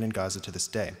remain in Gaza to this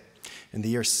day. In the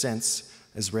years since,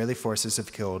 Israeli forces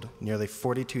have killed nearly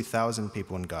 42,000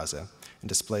 people in Gaza and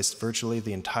displaced virtually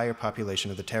the entire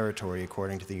population of the territory,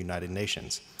 according to the United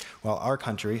Nations, while our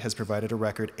country has provided a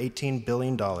record $18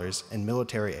 billion in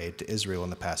military aid to Israel in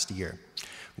the past year.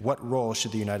 What role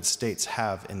should the United States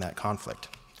have in that conflict?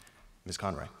 Ms.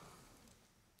 Conroy.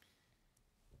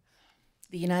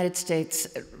 The United States,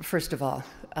 first of all,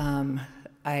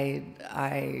 I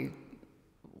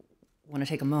want to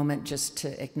take a moment just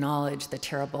to acknowledge the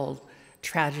terrible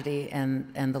tragedy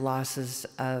and the losses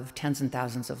of tens and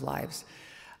thousands of lives.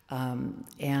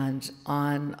 And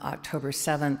on October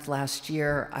 7th last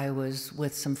year, I was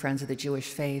with some friends of the Jewish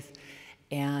faith,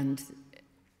 and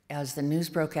as the news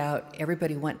broke out,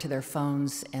 everybody went to their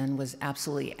phones and was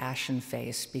absolutely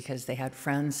ashen-faced because they had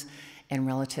friends and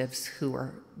relatives who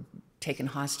were taken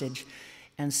hostage,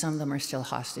 and some of them are still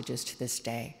hostages to this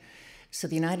day. So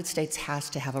the United States has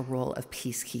to have a role of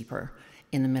peacekeeper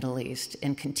in the Middle East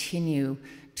and continue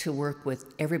to work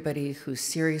with everybody who's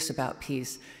serious about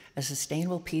peace. A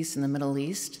sustainable peace in the Middle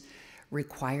East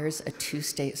requires a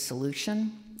two-state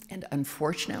solution, and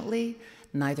unfortunately,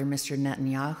 neither Mr.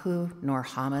 Netanyahu nor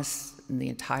Hamas and the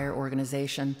entire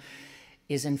organization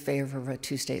is in favor of a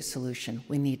two-state solution.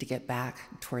 We need to get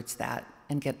back towards that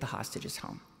and get the hostages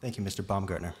home. Thank you, Mr.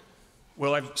 Baumgartner.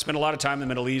 Well, I've spent a lot of time in the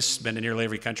Middle East, been to nearly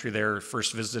every country there.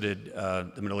 First visited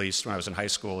the Middle East when I was in high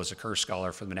school as a Kerr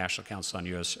Scholar for the National Council on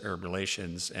U.S.-Arab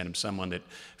Relations, and I'm someone that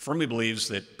firmly believes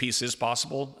that peace is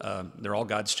possible. They're all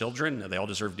God's children. They all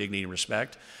deserve dignity and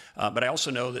respect. But I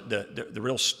also know that the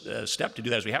real step to do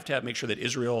that is we have to make sure that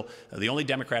Israel, the only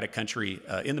democratic country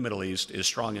in the Middle East, is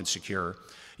strong and secure.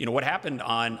 You know, what happened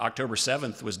on October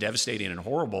 7th was devastating and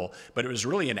horrible, but it was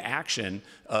really an action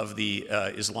of the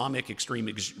Islamic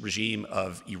extremist regime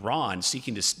of Iran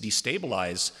seeking to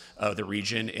destabilize the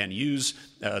region and use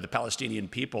the Palestinian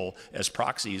people as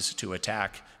proxies to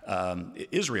attack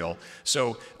Israel.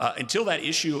 So until that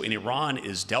issue in Iran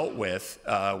is dealt with,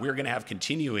 we're going to have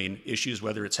continuing issues,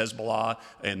 whether it's Hezbollah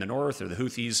in the north or the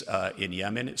Houthis in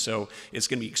Yemen. So it's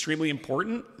going to be extremely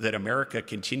important that America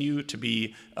continue to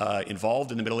be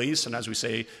involved in the Middle East. And as we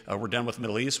say, we're done with the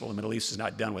Middle East. Well, the Middle East is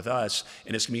not done with us.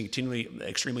 And it's going to be continually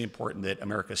extremely important that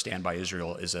America stand by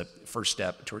Israel as a first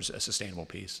step towards a sustainable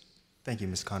peace. Thank you,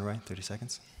 Ms. Conroy. 30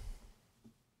 seconds.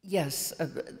 Yes,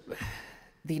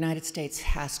 the United States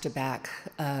has to back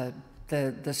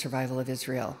the survival of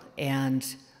Israel, and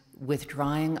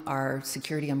withdrawing our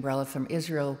security umbrella from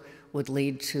Israel would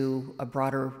lead to a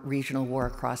broader regional war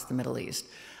across the Middle East.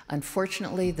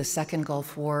 Unfortunately, the Second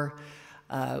Gulf War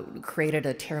created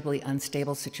a terribly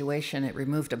unstable situation. It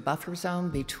removed a buffer zone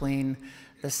between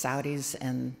the Saudis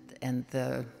and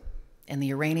the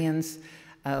Iranians,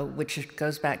 which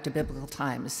goes back to biblical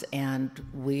times, and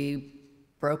we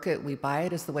broke it, we buy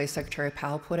it, is the way Secretary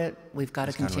Powell put it. We've got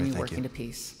to continue working to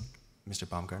peace. Mr.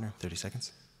 Baumgartner, 30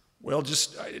 seconds. Well,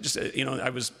 you know,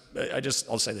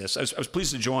 I'll say this. I was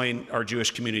pleased to join our Jewish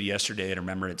community yesterday at a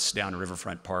remembrance down in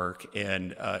Riverfront Park.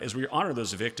 And as we honor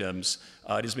those victims,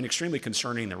 it has been extremely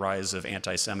concerning the rise of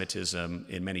anti-Semitism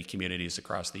in many communities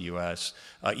across the U.S.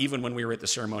 Even when we were at the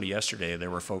ceremony yesterday, there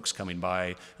were folks coming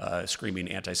by screaming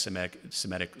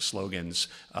anti-Semitic slogans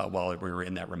while we were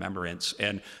in that remembrance.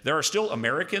 And there are still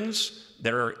Americans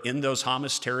that are in those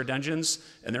Hamas terror dungeons,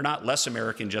 and they're not less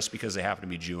American just because they happen to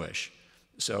be Jewish.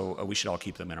 So we should all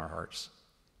keep them in our hearts.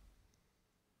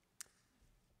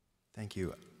 Thank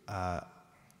you. I'm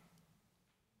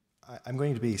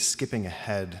going to be skipping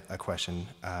ahead a question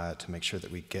to make sure that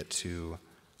we get to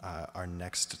our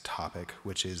next topic,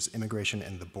 which is immigration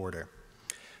and the border.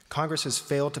 Congress has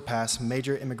failed to pass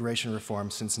major immigration reform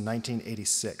since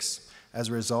 1986. As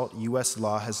a result, U.S.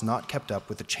 law has not kept up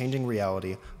with the changing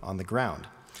reality on the ground.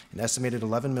 An estimated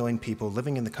 11 million people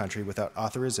living in the country without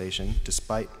authorization,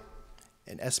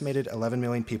 An estimated 11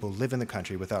 million people live in the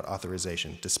country without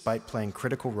authorization, despite playing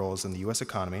critical roles in the U.S.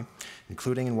 economy,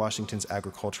 including in Washington's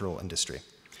agricultural industry.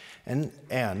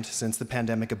 And since the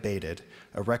pandemic abated,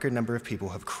 a record number of people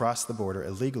have crossed the border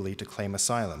illegally to claim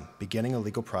asylum, beginning a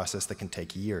legal process that can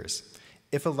take years.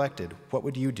 If elected, what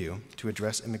would you do to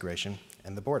address immigration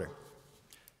and the border?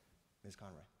 Ms.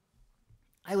 Conroy.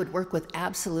 I would work with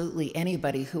absolutely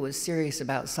anybody who was serious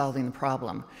about solving the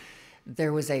problem.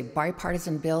 There was a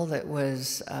bipartisan bill that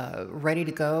was ready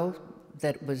to go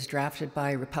that was drafted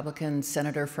by a Republican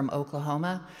senator from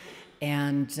Oklahoma,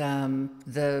 and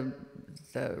the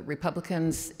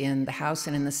Republicans in the House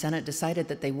and in the Senate decided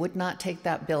that they would not take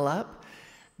that bill up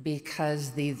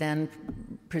because the then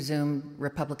presumed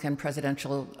Republican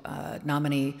presidential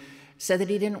nominee said that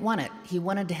he didn't want it. He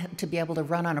wanted to be able to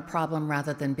run on a problem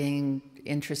rather than being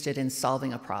interested in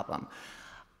solving a problem.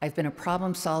 I've been a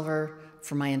problem solver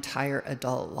for my entire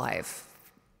adult life.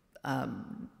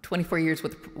 24 years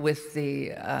with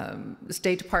the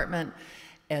State Department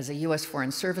as a U.S.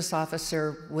 Foreign Service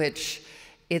officer, which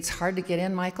it's hard to get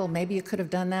in, Michael. Maybe you could have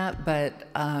done that, but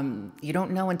you don't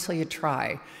know until you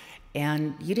try.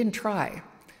 And you didn't try.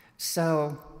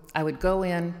 So I would go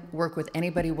in, work with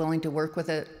anybody willing to work with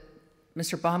it.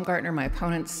 Mr. Baumgartner, my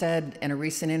opponent, said in a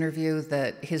recent interview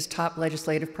that his top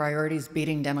legislative priority is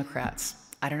beating Democrats.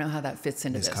 I don't know how that fits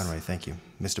into this. Ms. Conroy, thank you.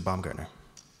 Mr. Baumgartner.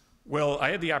 Well,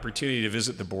 I had the opportunity to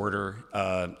visit the border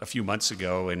a few months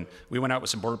ago, and we went out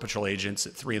with some Border Patrol agents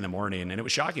at 3 in the morning, and it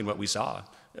was shocking what we saw.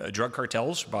 Drug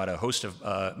cartels brought a host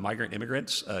of migrant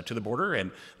immigrants to the border,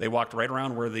 and they walked right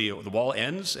around where the wall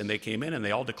ends, and they came in, and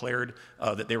they all declared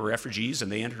that they were refugees,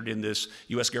 and they entered in this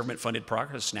U.S. government-funded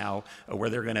process now where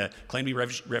they're going to claim to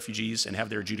be refugees and have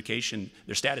their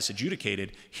status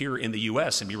adjudicated here in the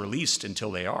U.S. and be released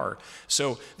until they are.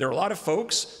 So there are a lot of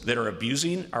folks that are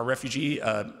abusing our refugee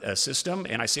system,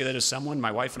 and I say that as someone,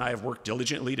 my wife and I have worked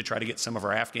diligently to try to get some of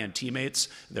our Afghan teammates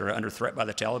that are under threat by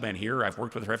the Taliban here. I've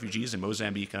worked with refugees in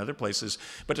Mozambique and other places.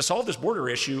 But to solve this border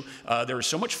issue, there is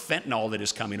so much fentanyl that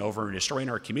is coming over and destroying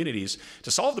our communities.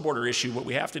 To solve the border issue, what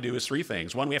we have to do is 3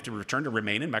 things. 1, we have to return to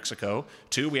remain in Mexico.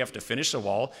 2, we have to finish the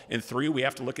wall. And 3, we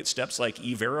have to look at steps like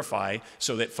E-Verify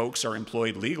so that folks are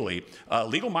employed legally.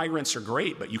 Legal migrants are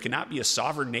great, but you cannot be a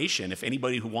sovereign nation if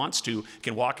anybody who wants to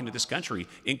can walk into this country,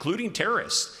 including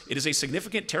terrorists. It is a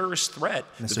significant terrorist threat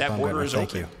that border is open.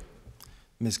 Thank you.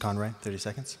 Ms. Conroy, 30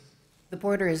 seconds. The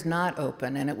border is not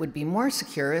open, and it would be more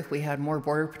secure if we had more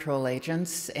Border Patrol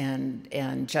agents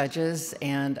and judges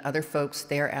and other folks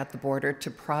there at the border to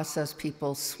process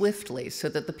people swiftly so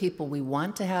that the people we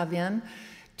want to have in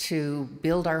to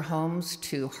build our homes,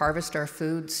 to harvest our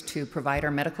foods, to provide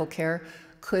our medical care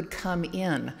could come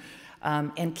in,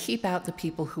 and keep out the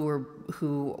people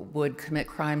who would commit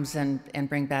crimes and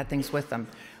bring bad things with them.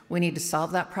 We need to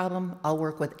solve that problem. I'll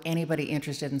work with anybody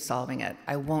interested in solving it.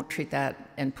 I won't treat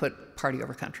that and put party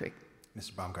over country.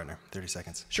 Mr. Baumgartner, 30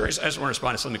 seconds. Sure, I just want to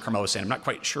respond to something Carmela was saying. I'm not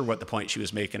quite sure what the point she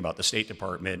was making about the State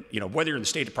Department. You know, whether you're in the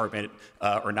State Department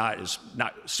or not is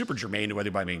not super germane to whether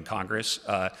you're being in Congress.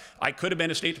 I could have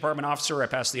been a State Department officer. I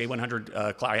passed the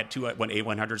A100, I had two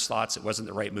A100 slots. It wasn't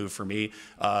the right move for me.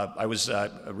 I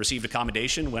received a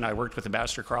commendation when I worked with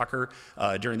Ambassador Crocker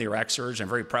during the Iraq surge. I'm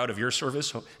very proud of your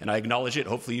service, and I acknowledge it.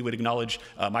 Hopefully you would acknowledge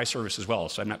my service as well.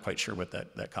 So I'm not quite sure what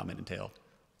that comment entailed.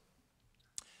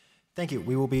 Thank you.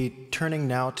 We will be turning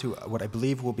now to what I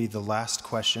believe will be the last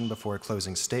question before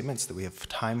closing statements that we have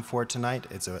time for tonight.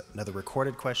 It's another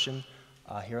recorded question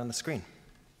here on the screen.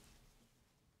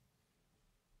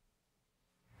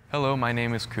 Hello, my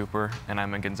name is Cooper, and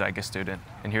I'm a Gonzaga student,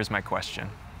 and here's my question.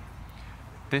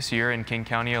 This year in King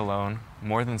County alone,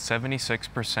 more than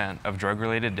 76% of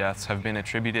drug-related deaths have been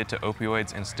attributed to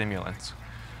opioids and stimulants.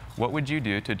 What would you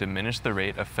do to diminish the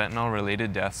rate of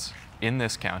fentanyl-related deaths in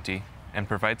this county and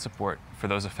provide support for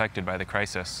those affected by the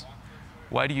crisis?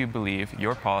 Why do you believe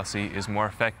your policy is more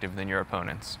effective than your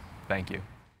opponents? Thank you.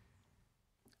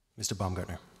 Mr.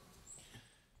 Baumgartner.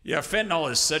 Yeah,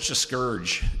 fentanyl is such a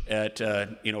scourge at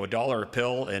 $1 a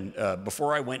pill. And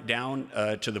before I went down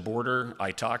to the border,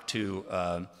 I talked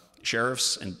to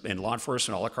sheriffs and law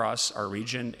enforcement all across our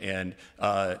region, and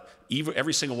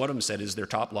every single one of them said is their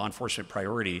top law enforcement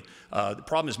priority. The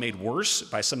problem is made worse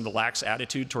by some of the lax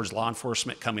attitude towards law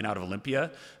enforcement coming out of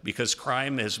Olympia, because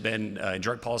crime has been, and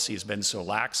drug policy has been so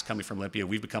lax coming from Olympia.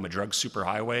 We've become a drug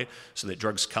superhighway so that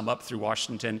drugs come up through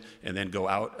Washington and then go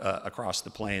out across the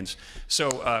plains.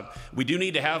 So we do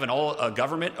need to have an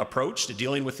all-government approach to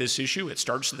dealing with this issue. It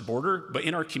starts at the border, but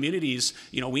in our communities,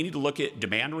 we need to look at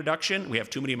demand reduction. We have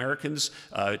too many Americans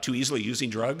too easily using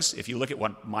drugs. If you look at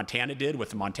what Montana did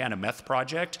with the Montana Meth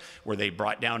Project, where they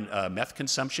brought down meth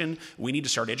consumption, we need to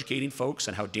start educating folks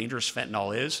on how dangerous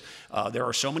fentanyl is. There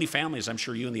are so many families, I'm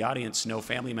sure you in the audience know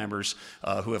family members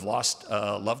who have lost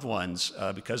loved ones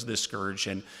because of this scourge.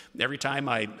 And every time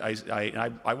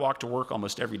I walk to work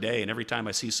almost every day, and every time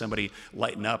I see somebody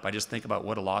lighten up, I just think about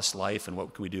what a lost life and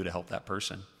what can we do to help that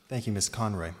person. Thank you, Ms.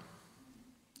 Conroy.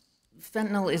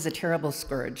 Fentanyl is a terrible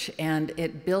scourge, and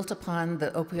it built upon the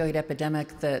opioid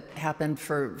epidemic that happened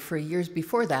for years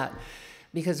before that,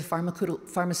 because a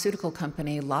pharmaceutical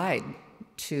company lied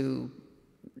to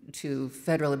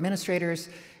federal administrators,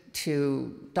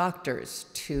 to doctors,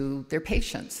 to their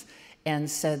patients, and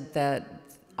said that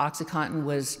OxyContin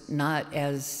was not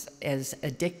as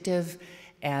addictive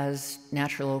as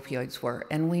natural opioids were.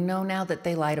 And we know now that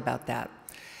they lied about that.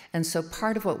 And so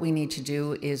part of what we need to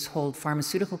do is hold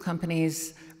pharmaceutical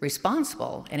companies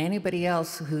responsible, and anybody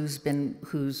else who's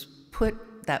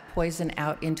put that poison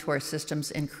out into our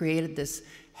systems and created this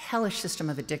hellish system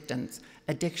of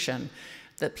addiction,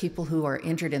 that people who are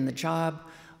injured in the job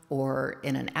or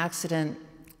in an accident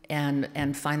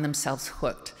and find themselves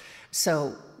hooked.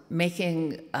 So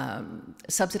making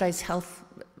subsidized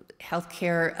health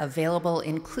care available,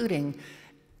 including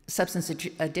substance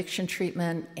addiction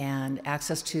treatment and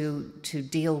access to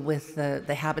deal with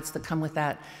the habits that come with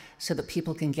that, so that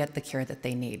people can get the care that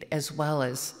they need, as well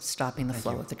as stopping the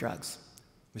flow of the drugs.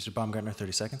 Mr. Baumgartner,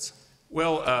 30 seconds.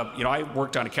 Well, I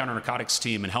worked on a counter-narcotics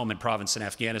team in Helmand Province in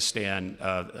Afghanistan.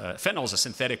 Fentanyl is a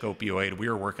synthetic opioid. We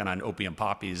were working on opium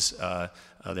poppies.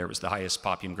 There was the highest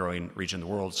poppy-growing region in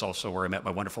the world. It's also where I met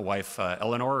my wonderful wife,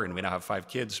 Eleanor, and we now have 5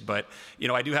 kids. But,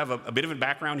 I do have a bit of a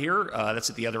background here. That's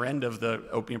at the other end of the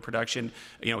opium production.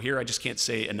 Here I just can't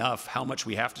say enough how much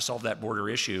we have to solve that border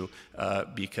issue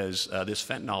because this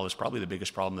fentanyl is probably the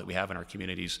biggest problem that we have in our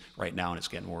communities right now, and it's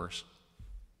getting worse.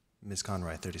 Ms.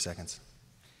 Conroy, 30 seconds.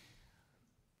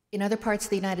 In other parts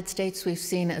of the United States, we've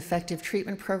seen effective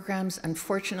treatment programs.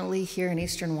 Unfortunately, here in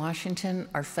Eastern Washington,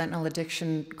 our fentanyl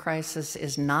addiction crisis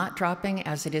is not dropping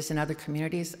as it is in other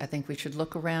communities. I think we should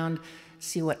look around,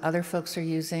 see what other folks are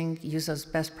using, use those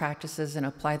best practices, and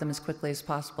apply them as quickly as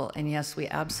possible. And yes, we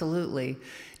absolutely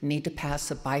need to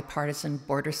pass a bipartisan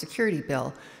border security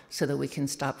bill so that we can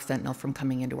stop fentanyl from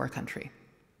coming into our country.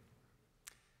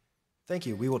 Thank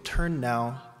you. We will turn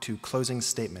now to closing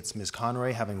statements. Ms.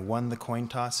 Conroy, having won the coin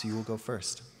toss, you will go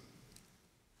first.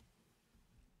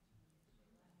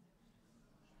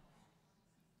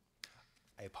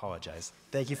 I apologize.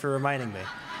 Thank you for reminding me.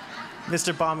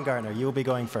 Mr. Baumgartner, you will be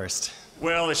going first.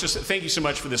 Well, it's just thank you so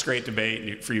much for this great debate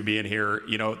and for you being here.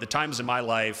 You know, the times in my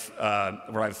life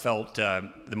where I've felt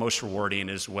the most rewarding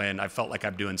is when I felt like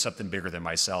I'm doing something bigger than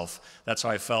myself. That's how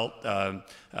I felt when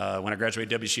I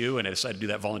graduated WSU and I decided to do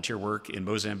that volunteer work in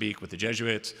Mozambique with the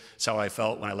Jesuits. It's how I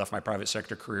felt when I left my private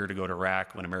sector career to go to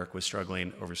Iraq when America was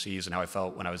struggling overseas, and how I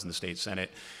felt when I was in the state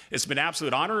Senate. It's been an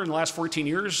absolute honor in the last 14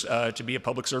 years to be a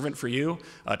public servant for you.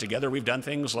 Together we've done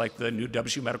things like the new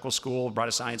WSU Medical School, brought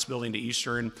a science building to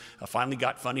Eastern, finally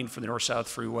got funding for the North-South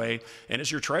Freeway. And as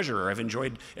your treasurer, I've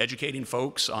enjoyed educating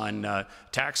folks on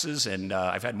taxes, and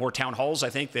I've had more town halls, I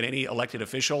think, than any elected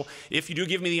official. If you do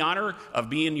give me the honor of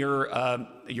being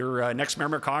your next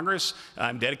member of Congress,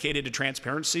 I'm dedicated to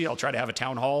transparency. I'll try to have a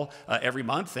town hall every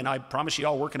month, and I promise you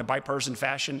I'll work in a bipartisan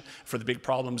fashion for the big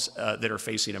problems that are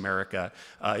facing America.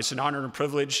 It's an honor and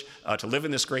privilege to live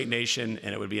in this great nation,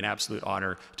 and it would be an absolute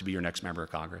honor to be your next member of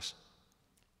Congress.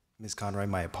 Ms. Conroy,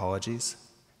 my apologies.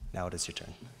 Now it is your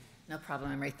turn. No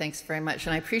problem, Emry. Thanks very much.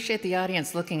 And I appreciate the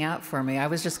audience looking out for me. I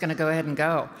was just going to go ahead and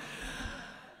go.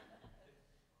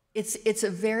 It's a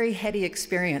very heady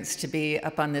experience to be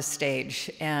up on this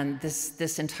stage, and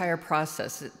this entire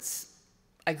process.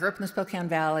 I grew up in the Spokane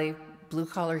Valley,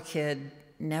 blue-collar kid,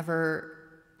 never,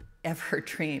 ever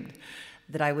dreamed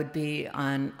that I would be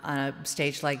on a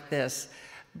stage like this.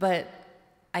 But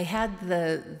I had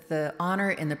the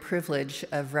honor and the privilege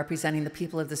of representing the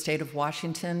people of the state of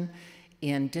Washington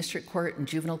in district court and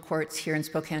juvenile courts here in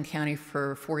Spokane County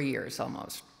for 4 years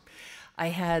almost. I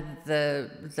had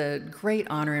the great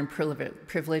honor and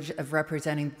privilege of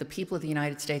representing the people of the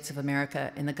United States of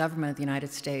America and the government of the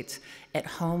United States at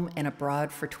home and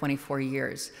abroad for 24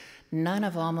 years. None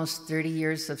of almost 30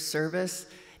 years of service,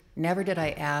 never did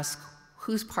I ask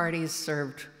whose party is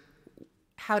served.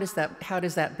 How does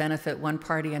that benefit one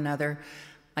party or another?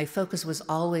 My focus was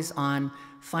always on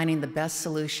finding the best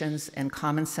solutions and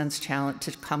common sense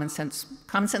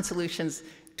solutions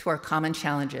to our common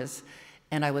challenges.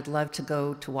 And I would love to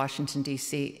go to Washington,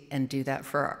 D.C. and do that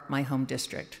for my home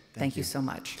district. Thank you so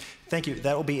much. Thank you.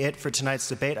 That will be it for tonight's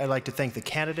debate. I'd like to thank the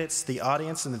candidates, the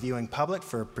audience, and the viewing public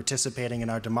for participating in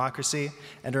our democracy,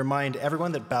 and to remind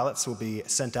everyone that ballots will be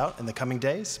sent out in the coming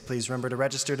days. Please remember to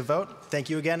register to vote. Thank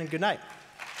you again, and good night.